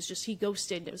 where it was just he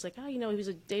ghosted. It was like, he was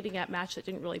a dating app match that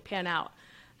didn't really pan out.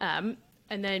 And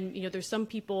then there's some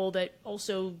people that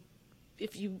also,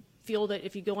 if you feel that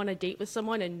if you go on a date with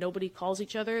someone and nobody calls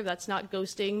each other, that's not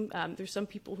ghosting. There's some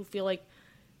people who feel like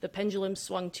the pendulum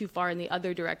swung too far in the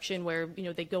other direction, where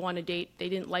they go on a date, they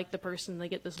didn't like the person, they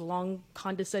get this long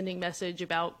condescending message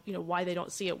about why they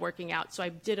don't see it working out. So I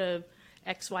did a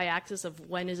XY axis of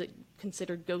when is it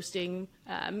considered ghosting,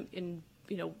 in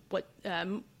what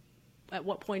at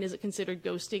what point is it considered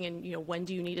ghosting, and when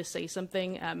do you need to say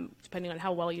something, depending on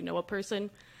how well you know a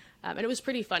person. And it was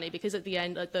pretty funny because at the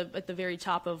end, at the very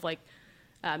top of like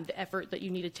the effort that you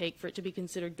need to take for it to be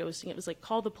considered ghosting, it was like,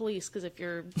 call the police, because if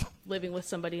you're living with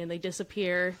somebody and they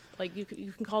disappear, like you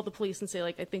can call the police and say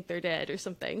like, I think they're dead or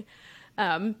something.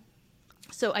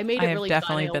 So I made it really fun. I've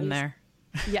definitely been there.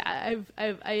 Yeah,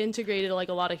 I integrated like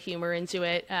a lot of humor into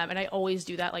it, and I always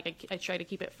do that. Like I try to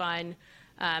keep it fun.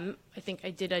 I think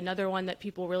I did another one that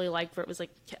people really liked, where it was like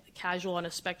casual on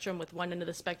a spectrum, with one end of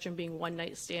the spectrum being one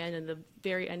night stand and the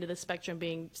very end of the spectrum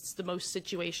being the most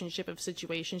situationship of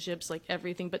situationships, like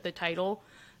everything but the title.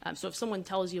 So if someone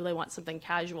tells you they want something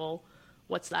casual,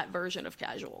 what's that version of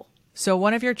casual? So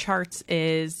one of your charts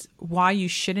is why you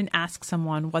shouldn't ask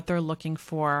someone what they're looking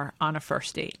for on a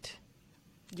first date.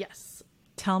 Yes.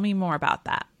 Tell me more about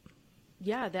that.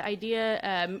 Yeah, the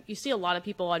idea, you see a lot of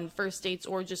people on first dates,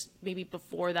 or just maybe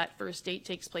before that first date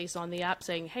takes place on the app,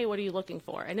 saying, hey, what are you looking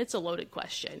for? And it's a loaded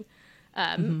question.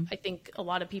 I think a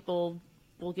lot of people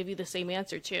will give you the same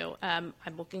answer too. I'm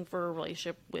looking for a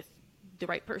relationship with the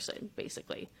right person,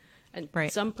 basically. And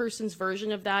right. Some person's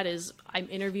version of that is, I'm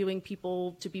interviewing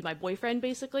people to be my boyfriend,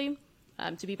 basically,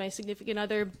 to be my significant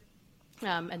other.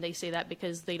 And they say that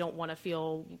because they don't want to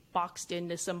feel boxed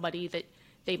into somebody that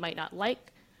they might not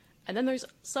like. And then there's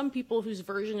some people whose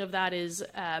version of that is,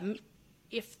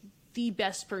 if the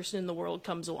best person in the world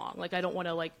comes along. Like, I don't want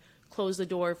to like close the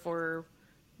door for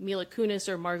Mila Kunis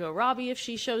or Margot Robbie if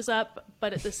she shows up,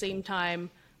 but at the same time,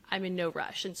 I'm in no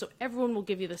rush. And so everyone will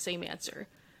give you the same answer.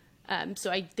 So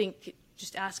I think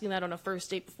just asking that on a first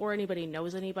date before anybody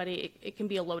knows anybody, it can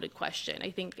be a loaded question.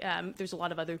 I think there's a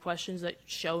lot of other questions that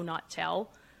show, not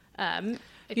tell.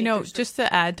 Just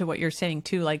to add to what you're saying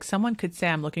too, like someone could say,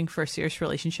 I'm looking for a serious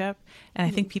relationship. And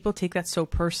I think people take that so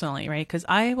personally, right? Because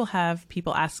I will have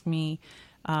people ask me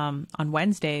on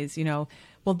Wednesdays,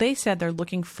 well, they said they're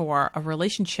looking for a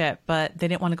relationship, but they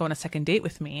didn't want to go on a second date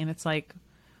with me. And it's like,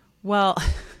 well,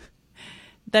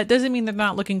 that doesn't mean they're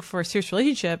not looking for a serious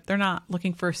relationship. They're not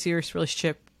looking for a serious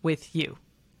relationship with you.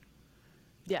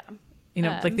 Yeah.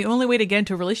 Like the only way to get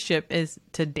into a relationship is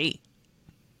to date.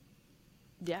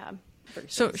 Yeah.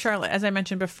 So Charlotte, as I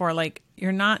mentioned before, like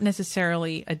you're not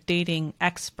necessarily a dating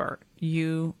expert.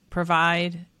 You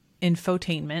provide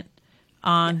infotainment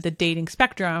on the dating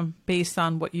spectrum based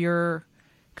on what you're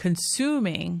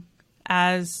consuming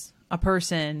as a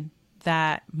person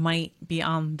that might be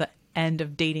on the end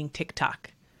of dating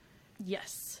TikTok.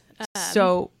 Yes.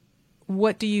 So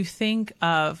what do you think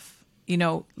of, I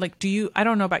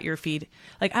don't know about your feed.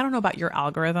 Like, I don't know about your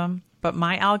algorithm, but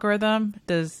my algorithm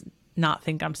does not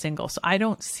think I'm single. So I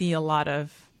don't see a lot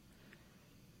of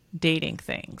dating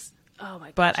things. Oh my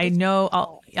gosh. But I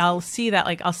know I'll see that,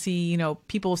 like, I'll see,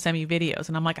 people send me videos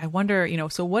and I'm like, I wonder,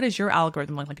 so what is your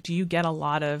algorithm like? Like, do you get a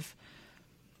lot of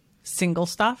single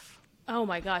stuff? Oh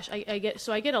my gosh. I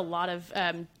get a lot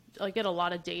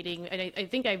of dating, and I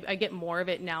think I get more of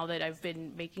it now that I've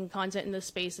been making content in this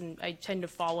space, and I tend to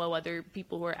follow other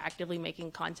people who are actively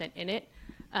making content in it.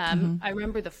 I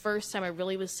remember the first time I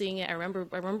really was seeing it. I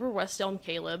remember West Elm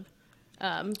Caleb.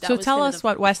 So tell us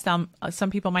what West Elm.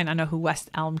 Some people might not know who West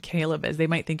Elm Caleb is. They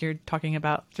might think you're talking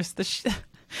about just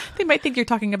they might think you're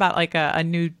talking about like a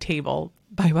nude table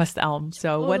by West Elm. So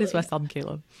totally. What is West Elm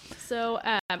Caleb? So,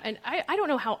 and I don't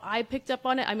know how I picked up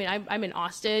on it. I mean, I'm in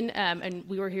Austin, and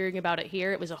we were hearing about it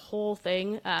here. It was a whole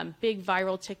thing, big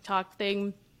viral TikTok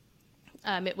thing.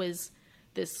 It was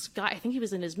this guy, I think he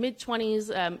was in his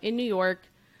mid-20s, in New York,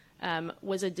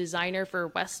 was a designer for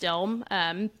West Elm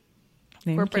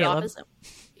corporate Caleb. office.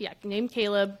 Yeah, named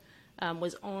Caleb.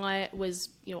 Was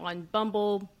on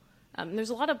Bumble. There's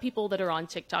a lot of people that are on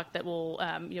TikTok that will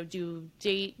do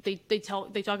date. They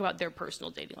talk about their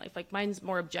personal dating life. Like mine's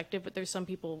more objective, but there's some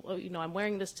people. I'm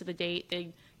wearing this to the date.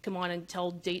 They come on and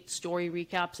tell date story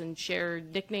recaps and share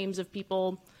nicknames of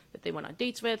people that they went on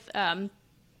dates with.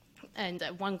 And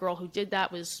one girl who did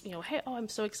that was, hey, I'm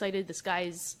so excited. This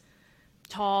guy's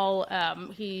tall.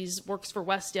 He's works for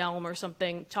West Elm or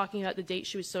something, talking about the date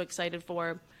she was so excited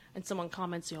for. And someone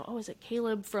comments, oh, is it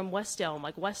Caleb from West Elm?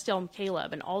 Like West Elm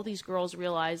Caleb. And all these girls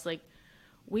realize, like,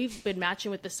 we've been matching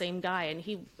with the same guy.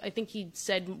 And I think he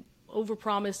said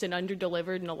overpromised and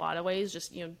underdelivered in a lot of ways,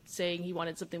 just, saying he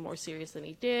wanted something more serious than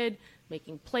he did,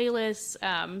 making playlists.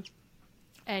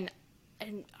 And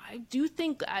I do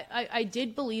think, I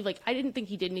did believe, like, I didn't think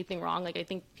he did anything wrong. Like, I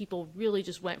think people really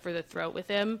just went for the throat with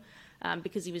him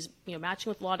because he was, matching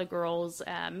with a lot of girls.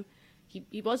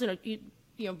 He wasn't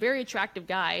very attractive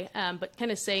guy, but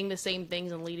kind of saying the same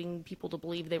things and leading people to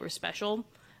believe they were special.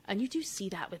 And you do see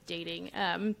that with dating.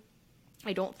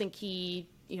 I don't think he,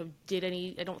 did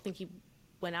any, I don't think he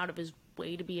went out of his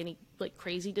way to be any like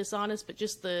crazy dishonest, but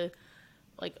just the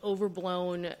like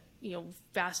overblown,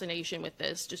 fascination with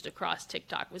this just across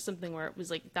TikTok was something where it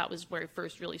was like, that was where I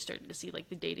first really started to see like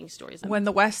the dating stories. When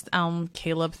the West Elm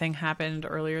Caleb thing happened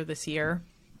earlier this year,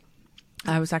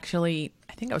 I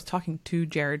think I was talking to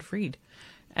Jared Freed,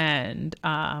 and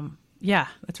yeah,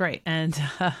 that's right. And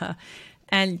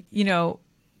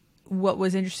what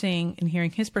was interesting in hearing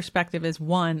his perspective is,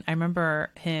 one, I remember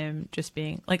him just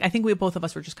being like, I think both of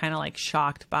us were just kind of like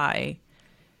shocked by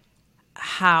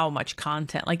how much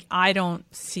content. Like, I don't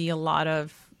see a lot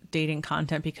of dating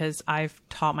content because I've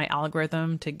taught my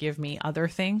algorithm to give me other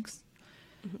things.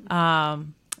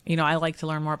 Mm-hmm. I like to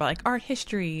learn more about like art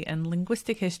history and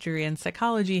linguistic history and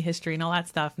psychology history and all that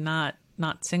stuff, not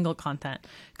single content,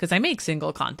 because I make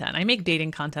single content. I make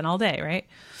dating content all day, right?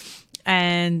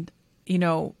 And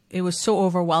it was so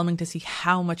overwhelming to see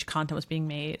how much content was being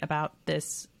made about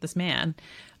this man.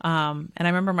 And I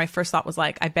remember my first thought was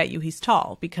like, I bet you he's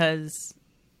tall, because,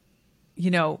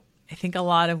 I think a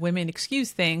lot of women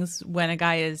excuse things when a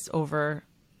guy is over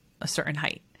a certain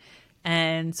height.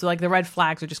 And so like the red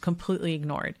flags are just completely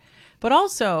ignored. But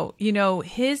also,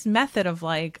 his method of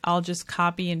like, I'll just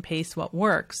copy and paste what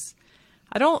works.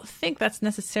 I don't think that's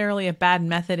necessarily a bad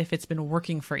method if it's been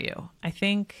working for you. I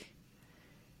think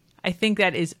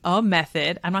that is a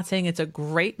method. I'm not saying it's a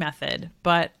great method,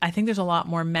 but I think there's a lot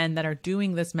more men that are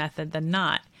doing this method than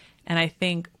not. And I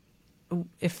think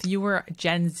if you were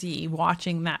Gen Z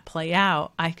watching that play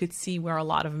out, I could see where a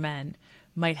lot of men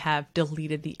might have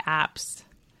deleted the apps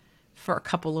for a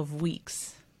couple of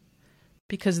weeks,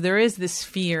 because there is this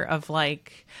fear of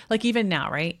like even now,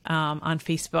 right? On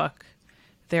Facebook,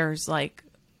 there's like,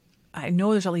 I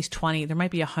know there's at least 20, there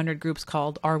might be 100 groups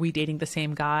called "Are We Dating the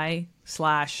Same Guy?" /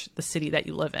 the city that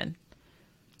you live in.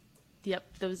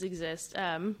 Yep, those exist.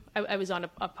 I was on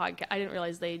a podcast. I didn't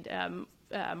realize they'd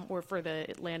were for the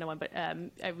Atlanta one, but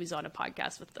I was on a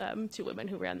podcast with two women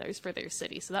who ran theirs for their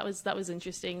city. So that was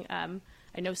interesting.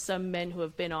 I know some men who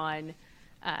have been on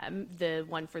the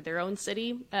one for their own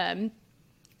city, kind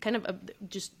of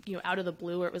just out of the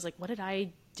blue, where it was like, what did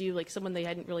I do? Like someone they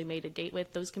hadn't really made a date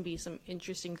with. Those can be some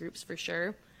interesting groups for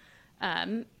sure.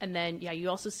 And then you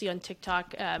also see on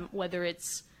TikTok whether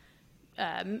it's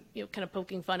kind of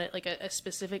poking fun at like a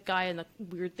specific guy and the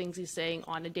weird things he's saying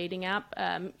on a dating app.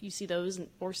 You see those,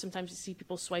 or sometimes you see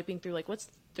people swiping through like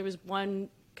there was one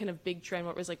kind of big trend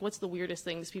where it was like, what's the weirdest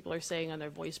things people are saying on their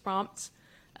voice prompts?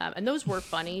 And those were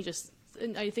funny.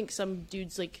 And I think some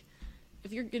dudes, like,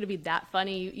 if you're going to be that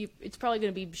funny, it's probably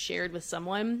going to be shared with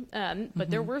someone. But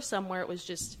there were some where it was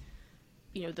just,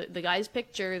 the guy's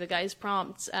picture, the guy's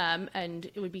prompts, and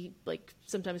it would be like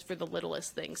sometimes for the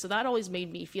littlest thing. So that always made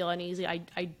me feel uneasy.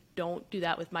 I don't do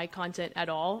that with my content at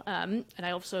all. And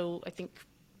I think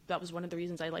that was one of the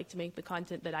reasons I like to make the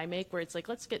content that I make, where it's like,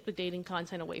 let's get the dating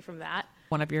content away from that.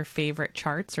 One of your favorite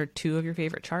charts, or two of your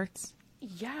favorite charts?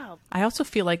 Yeah. I also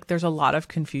feel like there's a lot of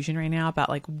confusion right now about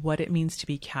like what it means to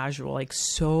be casual. Like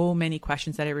so many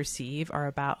questions that I receive are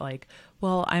about like,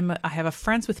 well, I have a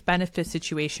friends with benefits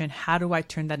situation. How do I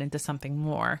turn that into something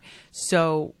more?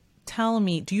 So tell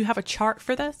me, do you have a chart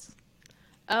for this?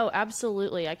 Oh,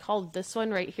 absolutely. I called this one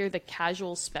right here the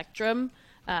casual spectrum.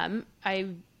 I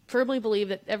firmly believe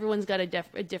that everyone's got a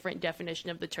different definition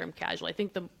of the term casual. I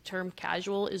think the term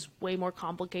casual is way more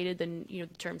complicated than, the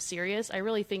term serious. I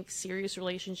really think serious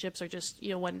relationships are just,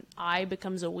 when I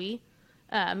becomes a we.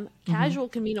 Casual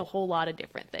can mean a whole lot of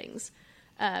different things.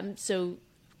 So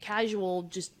casual,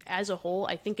 just as a whole,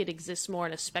 I think it exists more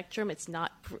on a spectrum. It's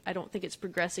not, I don't think it's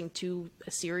progressing to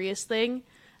a serious thing.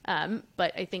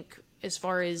 But I think as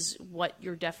far as what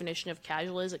your definition of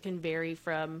casual is, it can vary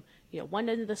from, one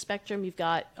end of the spectrum, you've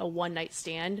got a one night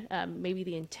stand. Maybe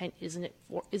the intent isn't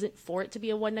for it to be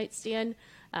a one night stand,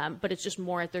 but it's just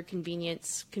more at their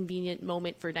convenient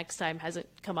moment for next time hasn't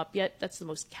come up yet. That's the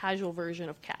most casual version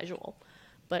of casual.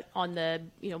 But on the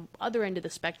other end of the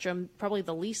spectrum, probably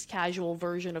the least casual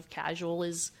version of casual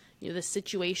is the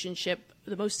situationship,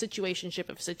 the most situationship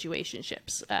of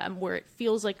situationships, where it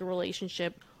feels like a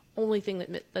relationship. Only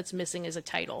thing that's missing is a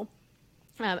title,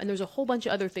 and there's a whole bunch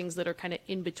of other things that are kind of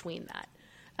in between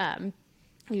that.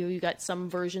 You got some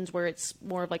versions where it's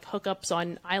more of like hookups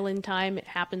on island time. It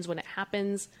happens when it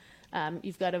happens.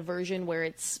 You've got a version where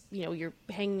it's you're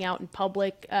hanging out in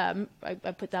public. I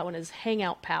put that one as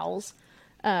hangout pals.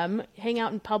 Hang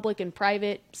out in public and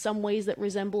private, some ways that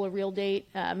resemble a real date,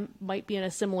 might be in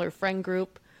a similar friend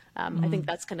group. I think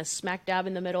that's kind of smack dab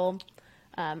in the middle.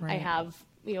 Right. I have,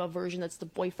 a version that's the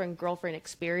boyfriend-girlfriend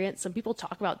experience. Some people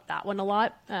talk about that one a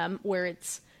lot, where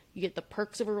it's, you get the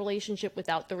perks of a relationship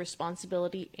without the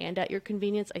responsibility and at your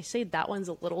convenience. I say that one's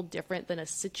a little different than a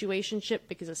situationship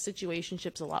because a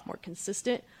situationship's a lot more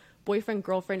consistent.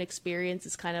 Boyfriend-girlfriend experience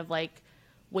is kind of like,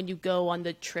 when you go on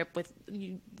the trip with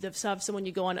you have someone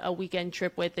you go on a weekend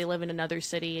trip with, they live in another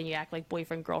city and you act like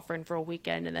boyfriend, girlfriend for a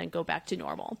weekend and then go back to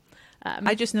normal.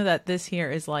 I just know that this here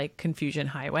is like confusion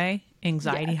highway,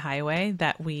 anxiety highway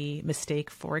that we mistake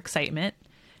for excitement.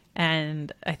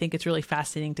 And I think it's really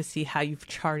fascinating to see how you've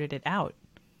charted it out.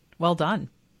 Well done.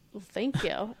 Well, thank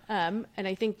you. And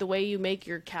I think the way you make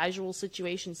your casual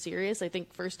situation serious, I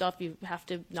think first off, you have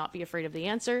to not be afraid of the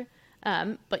answer.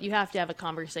 But you have to have a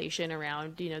conversation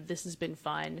around, this has been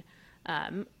fun,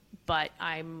 but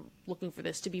I'm looking for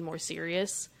this to be more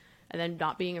serious, and then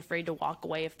not being afraid to walk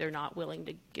away if they're not willing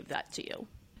to give that to you.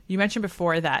 You mentioned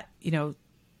before that,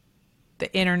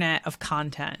 the internet of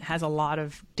content has a lot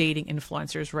of dating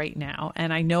influencers right now,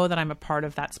 and I know that I'm a part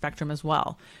of that spectrum as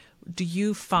well. Do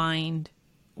you find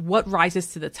what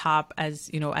rises to the top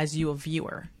as you a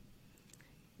viewer?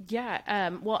 Yeah.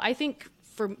 Well, I think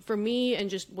for me and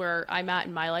just where I'm at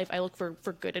in my life, I look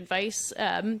for good advice,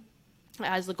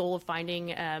 as the goal of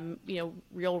finding,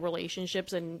 real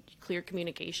relationships and clear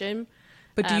communication.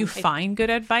 But do you find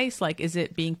good advice? Like, is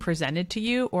it being presented to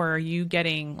you, or are you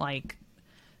getting like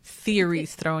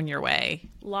theories thrown your way?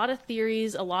 A lot of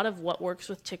theories, a lot of what works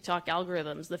with TikTok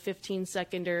algorithms, the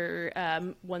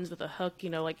 15-seconder ones with a hook,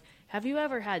 like, have you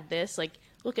ever had this? Like,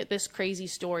 look at this crazy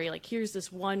story. Like, here's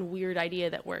this one weird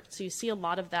idea that worked. So you see a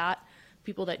lot of that.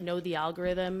 People that know the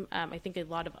algorithm. I think a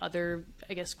lot of other,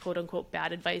 I guess, quote unquote,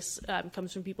 bad advice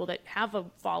comes from people that have a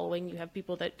following. You have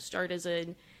people that start as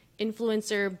an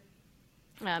influencer.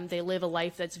 They live a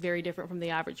life that's very different from the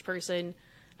average person.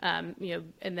 And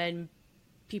then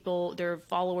their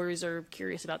followers are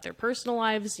curious about their personal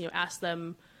lives, ask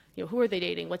them, who are they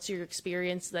dating? What's your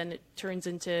experience? Then it turns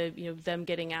into, them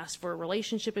getting asked for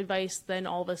relationship advice. Then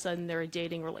all of a sudden they're a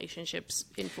dating relationships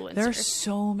influencer. There are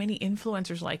so many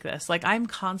influencers like this. Like, I'm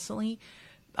constantly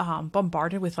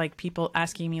bombarded with like people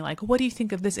asking me like, what do you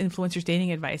think of this influencer's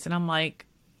dating advice? And I'm like,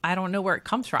 I don't know where it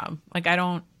comes from. Like,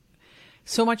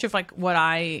 so much of like what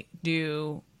I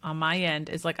do on my end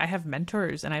is like, I have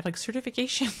mentors and I have like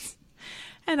certifications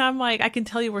and I'm like, I can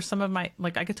tell you where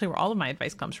I can tell you where all of my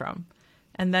advice comes from.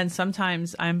 And then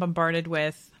sometimes I'm bombarded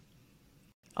with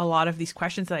a lot of these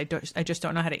questions that I just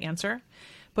don't know how to answer.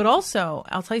 But also,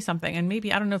 I'll tell you something, and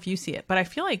maybe I don't know if you see it, but I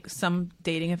feel like some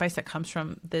dating advice that comes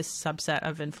from this subset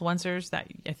of influencers that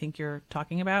I think you're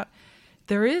talking about,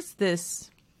 there is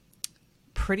this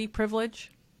pretty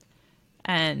privilege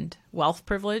and wealth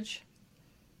privilege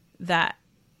that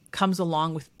comes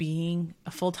along with being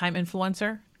a full-time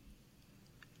influencer.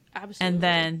 Absolutely. And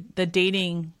then the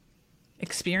dating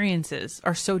experiences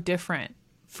are so different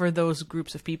for those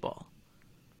groups of people.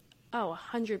 Oh,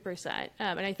 100%.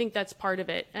 And I think that's part of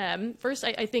it. First,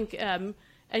 I think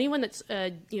anyone that's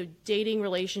dating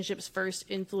relationships first,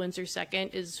 influencer second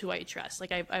is who I trust.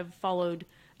 Like I've followed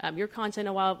your content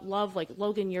a while. Love like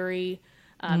Logan Yuri.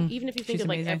 Even if you think She's of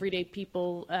like amazing. everyday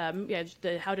people,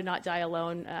 the How to Not Die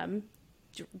Alone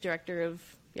director of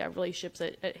relationships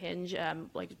at Hinge,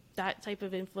 like that type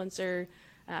of influencer.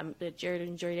 The Jared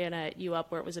and Jordana at You Up,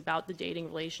 where it was about the dating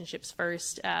relationships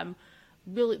first.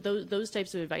 Really, those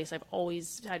types of advice I've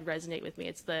always had resonate with me.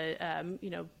 It's the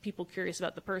people curious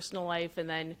about the personal life, and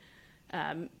then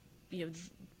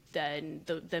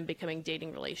them becoming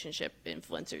dating relationship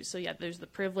influencers. So yeah, there's the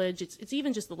privilege. It's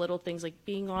even just the little things like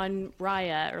being on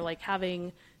Raya or like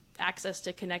having access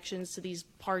to connections to these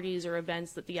parties or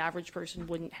events that the average person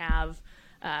wouldn't have.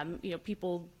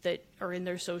 People that are in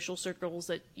their social circles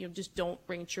that, just don't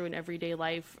ring true in everyday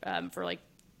life for like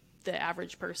the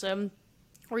average person,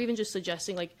 or even just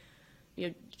suggesting like,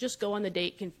 just go on the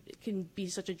date can be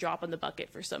such a drop in the bucket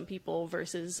for some people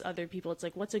versus other people. It's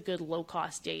like, what's a good low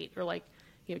cost date, or like,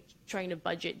 trying to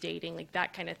budget dating, like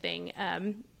that kind of thing.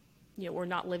 We're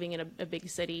not living in a big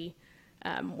city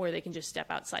where they can just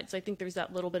step outside. So I think there's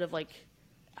that little bit of like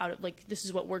this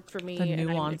is what worked for me, and I'm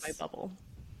in my bubble.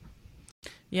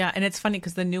 Yeah, and it's funny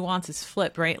because the nuance is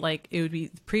flipped, right? Like it would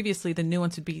be previously the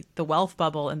nuance would be the wealth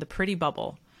bubble and the pretty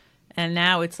bubble. And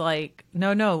now it's like,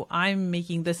 no, I'm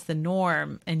making this the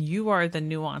norm and you are the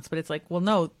nuance. But it's like, well,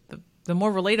 no, the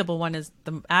more relatable one is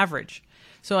the average.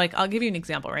 So like, I'll give you an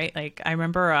example, right? Like I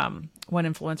remember one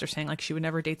influencer saying like she would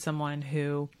never date someone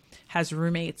who has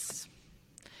roommates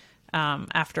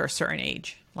after a certain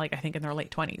age, like I think in their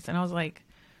late 20s. And I was like,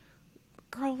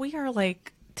 girl, we are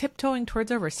like tiptoeing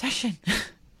towards a recession.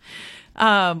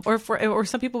 Or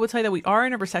some people would tell you that we are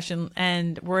in a recession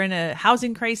and we're in a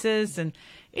housing crisis, and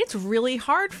it's really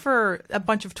hard for a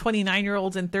bunch of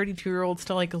 29-year-olds and 32-year-olds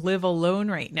to like live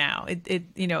alone right now.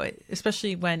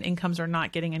 Especially when incomes are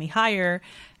not getting any higher.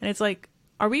 And it's like,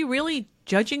 are we really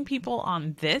judging people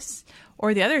on this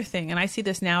or the other thing? And I see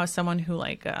this now as someone who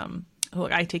who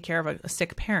I take care of a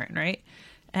sick parent, right?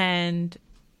 And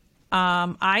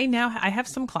I have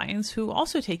some clients who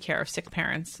also take care of sick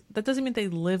parents. That doesn't mean they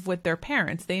live with their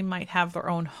parents. They might have their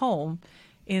own home.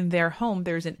 In their home,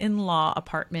 there's an in-law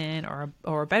apartment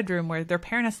or a bedroom where their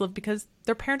parent has to live because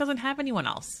their parent doesn't have anyone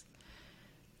else.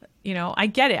 I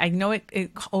get it. I know it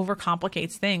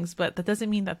overcomplicates things, but that doesn't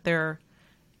mean that they're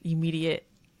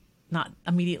not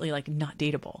immediately like not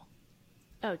dateable.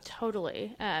 Oh,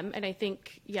 totally. And I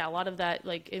think, a lot of that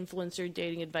like influencer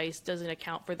dating advice doesn't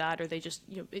account for that, or they just,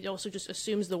 it also just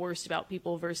assumes the worst about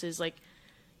people versus like,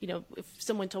 if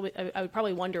someone told me, I would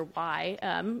probably wonder why,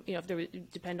 if there would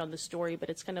depend on the story,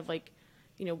 but it's kind of like,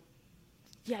 you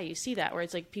see that where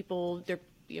it's like people, their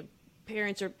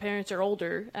parents are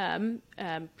older,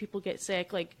 people get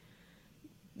sick, like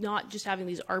not just having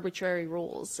these arbitrary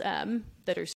rules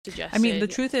that are suggested. I mean, the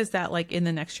truth is that like in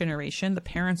the next generation, the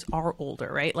parents are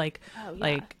older, right? Like,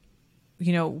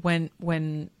 when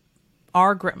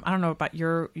our I don't know about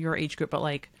your age group, but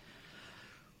like,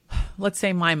 let's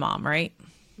say my mom, right?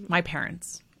 My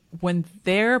parents, when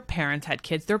their parents had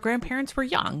kids, their grandparents were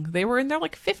young. They were in their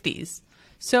like 50s.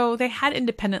 So they had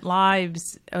independent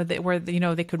lives where,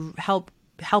 they could help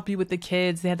you with the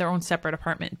kids. They had their own separate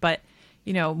apartment. But,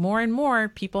 more and more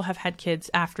people have had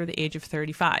kids after the age of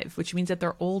 35, which means that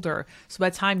they're older. So by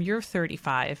the time you're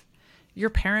 35, your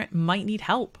parent might need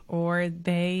help, or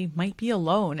they might be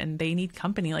alone and they need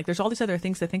company. Like there's all these other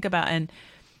things to think about. And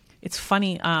it's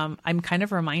funny. I'm kind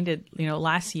of reminded,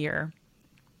 last year,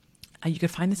 you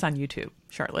could find this on YouTube,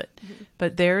 Charlotte,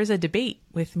 but there is a debate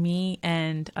with me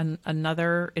and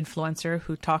another influencer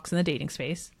who talks in the dating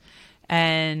space.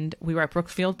 And we were at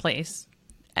Brookfield Place,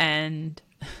 and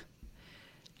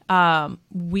I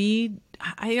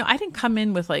didn't come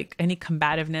in with like any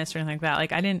combativeness or anything like that.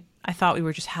 Like I thought we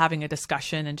were just having a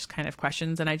discussion and just kind of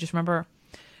questions. And I just remember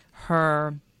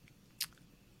her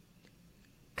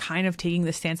kind of taking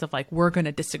the stance of like, we're going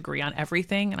to disagree on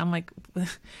everything. And I'm like,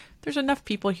 there's enough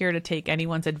people here to take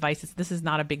anyone's advice. This is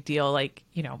not a big deal. Like,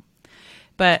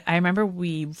 but I remember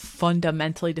we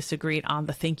fundamentally disagreed on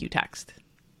the thank you text.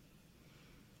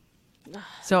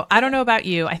 So I don't know about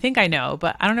you. I think I know,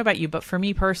 but I don't know about you. But for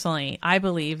me personally, I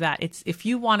believe that if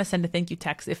you want to send a thank you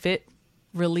text, if it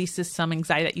releases some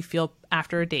anxiety that you feel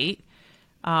after a date,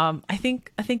 I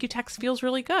think a thank you text feels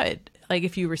really good. Like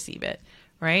if you receive it.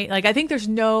 Right? Like I think there's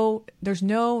no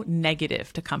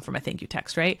negative to come from a thank you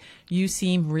text, right? You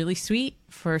seem really sweet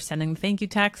for sending the thank you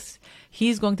text.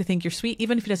 He's going to think you're sweet.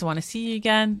 Even if he doesn't want to see you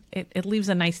again, it leaves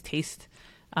a nice taste.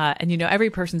 And every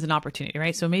person's an opportunity,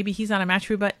 right? So maybe he's not a match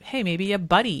for you, but hey, maybe a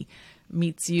buddy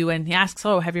meets you and he asks,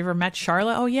 oh, have you ever met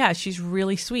Charlotte? Oh yeah, she's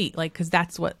really sweet. Like, cause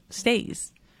that's what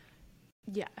stays.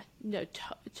 Yeah, no,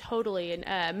 totally.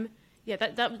 And,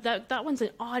 that one's an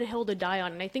odd hill to die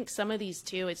on. And I think some of these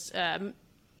too, it's,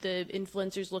 the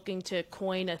influencers looking to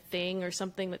coin a thing or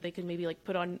something that they could maybe like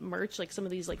put on merch, like some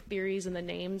of these like theories and the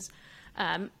names.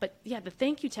 But the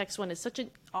thank you text one is such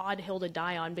an odd hill to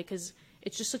die on because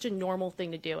it's just such a normal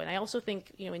thing to do. And I also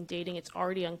think, in dating, it's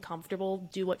already uncomfortable.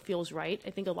 Do what feels right. I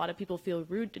think a lot of people feel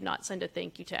rude to not send a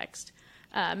thank you text.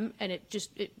 And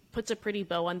it puts a pretty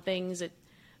bow on things.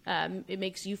 It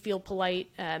makes you feel polite.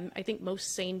 I think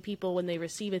most sane people, when they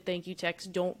receive a thank you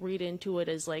text, don't read into it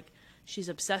as like, she's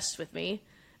obsessed with me.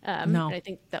 No. And I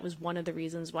think that was one of the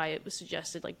reasons why it was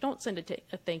suggested, like, don't send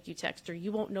a thank you text, or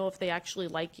you won't know if they actually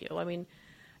like you. I mean,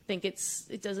 I think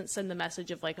it doesn't send the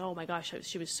message of like, oh my gosh,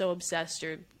 she was so obsessed,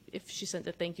 or if she sent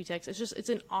a thank you text. It's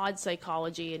an odd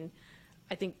psychology, and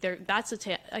I think that's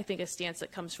a stance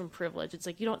that comes from privilege. It's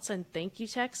like, you don't send thank you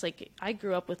texts. Like, I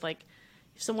grew up with, like,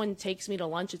 if someone takes me to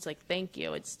lunch, it's like, thank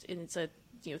you. It's a,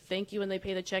 thank you when they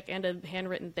pay the check, and a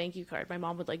handwritten thank you card. My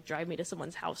mom would, like, drive me to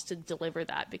someone's house to deliver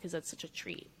that because that's such a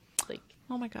treat. Like,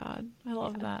 oh my God, I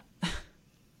love that.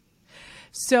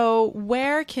 So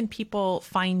where can people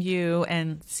find you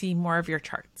and see more of your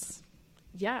charts?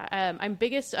 Yeah, I'm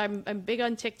big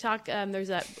on TikTok.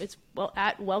 It's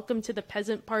at Welcome to the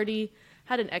Peasant Party.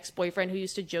 Had an ex-boyfriend who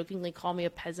used to jokingly call me a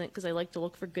peasant because I like to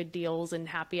look for good deals and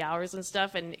happy hours and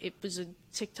stuff. And it was a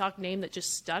TikTok name that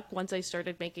just stuck once I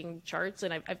started making charts,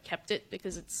 and I've kept it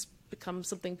because it's become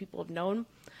something people have known.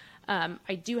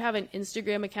 I do have an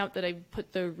Instagram account that I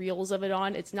put the reels of it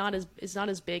on. It's not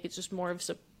as big. It's just more of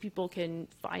so people can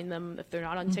find them if they're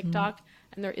not on TikTok.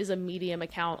 And there is a Medium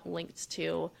account linked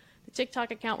to the TikTok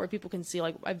account where people can see,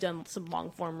 like, I've done some long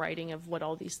form writing of what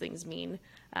all these things mean.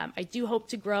 I do hope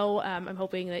to grow. I'm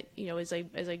hoping that, as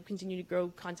I continue to grow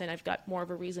content, I've got more of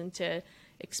a reason to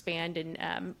expand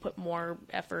and put more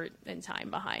effort and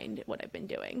time behind what I've been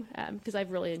doing, because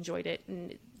I've really enjoyed it,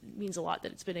 and it means a lot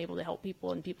that it's been able to help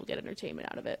people and people get entertainment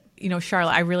out of it.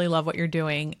 Charlotte, I really love what you're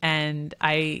doing, and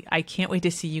I can't wait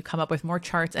to see you come up with more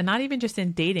charts, and not even just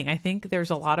in dating. I think there's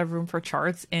a lot of room for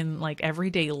charts in, like,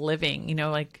 everyday living,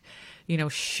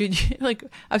 should you, like,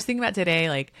 I was thinking about today,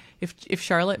 like, if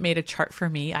Charlotte made a chart for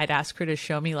me, I'd ask her to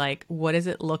show me, like, what does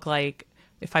it look like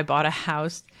if I bought a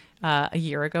house a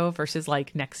year ago versus,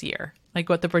 like, next year, like,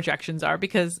 what the projections are,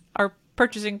 because our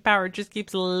purchasing power just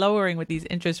keeps lowering with these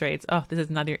interest rates. Oh, this is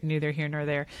neither here nor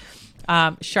there.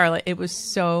 Charlotte, it was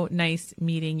so nice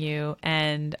meeting you,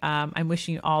 and I'm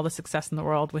wishing you all the success in the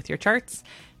world with your charts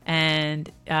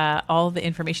and all the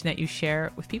information that you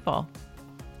share with people.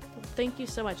 Thank you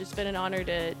so much. It's been an honor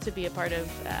to be a part of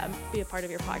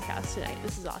your podcast tonight.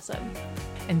 This is awesome.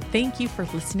 And thank you for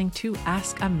listening to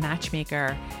Ask a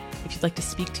Matchmaker. If you'd like to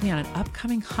speak to me on an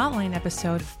upcoming hotline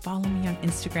episode, follow me on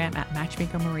Instagram at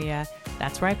MatchmakerMaria.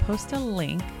 That's where I post a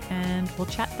link, and we'll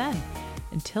chat then.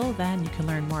 Until then, you can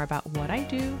learn more about what I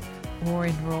do or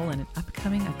enroll in an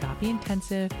upcoming Agape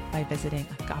Intensive by visiting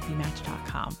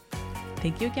agapematch.com.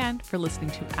 Thank you again for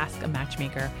listening to Ask a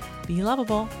Matchmaker. Be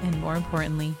lovable, and more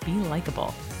importantly, be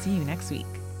likable. See you next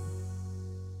week.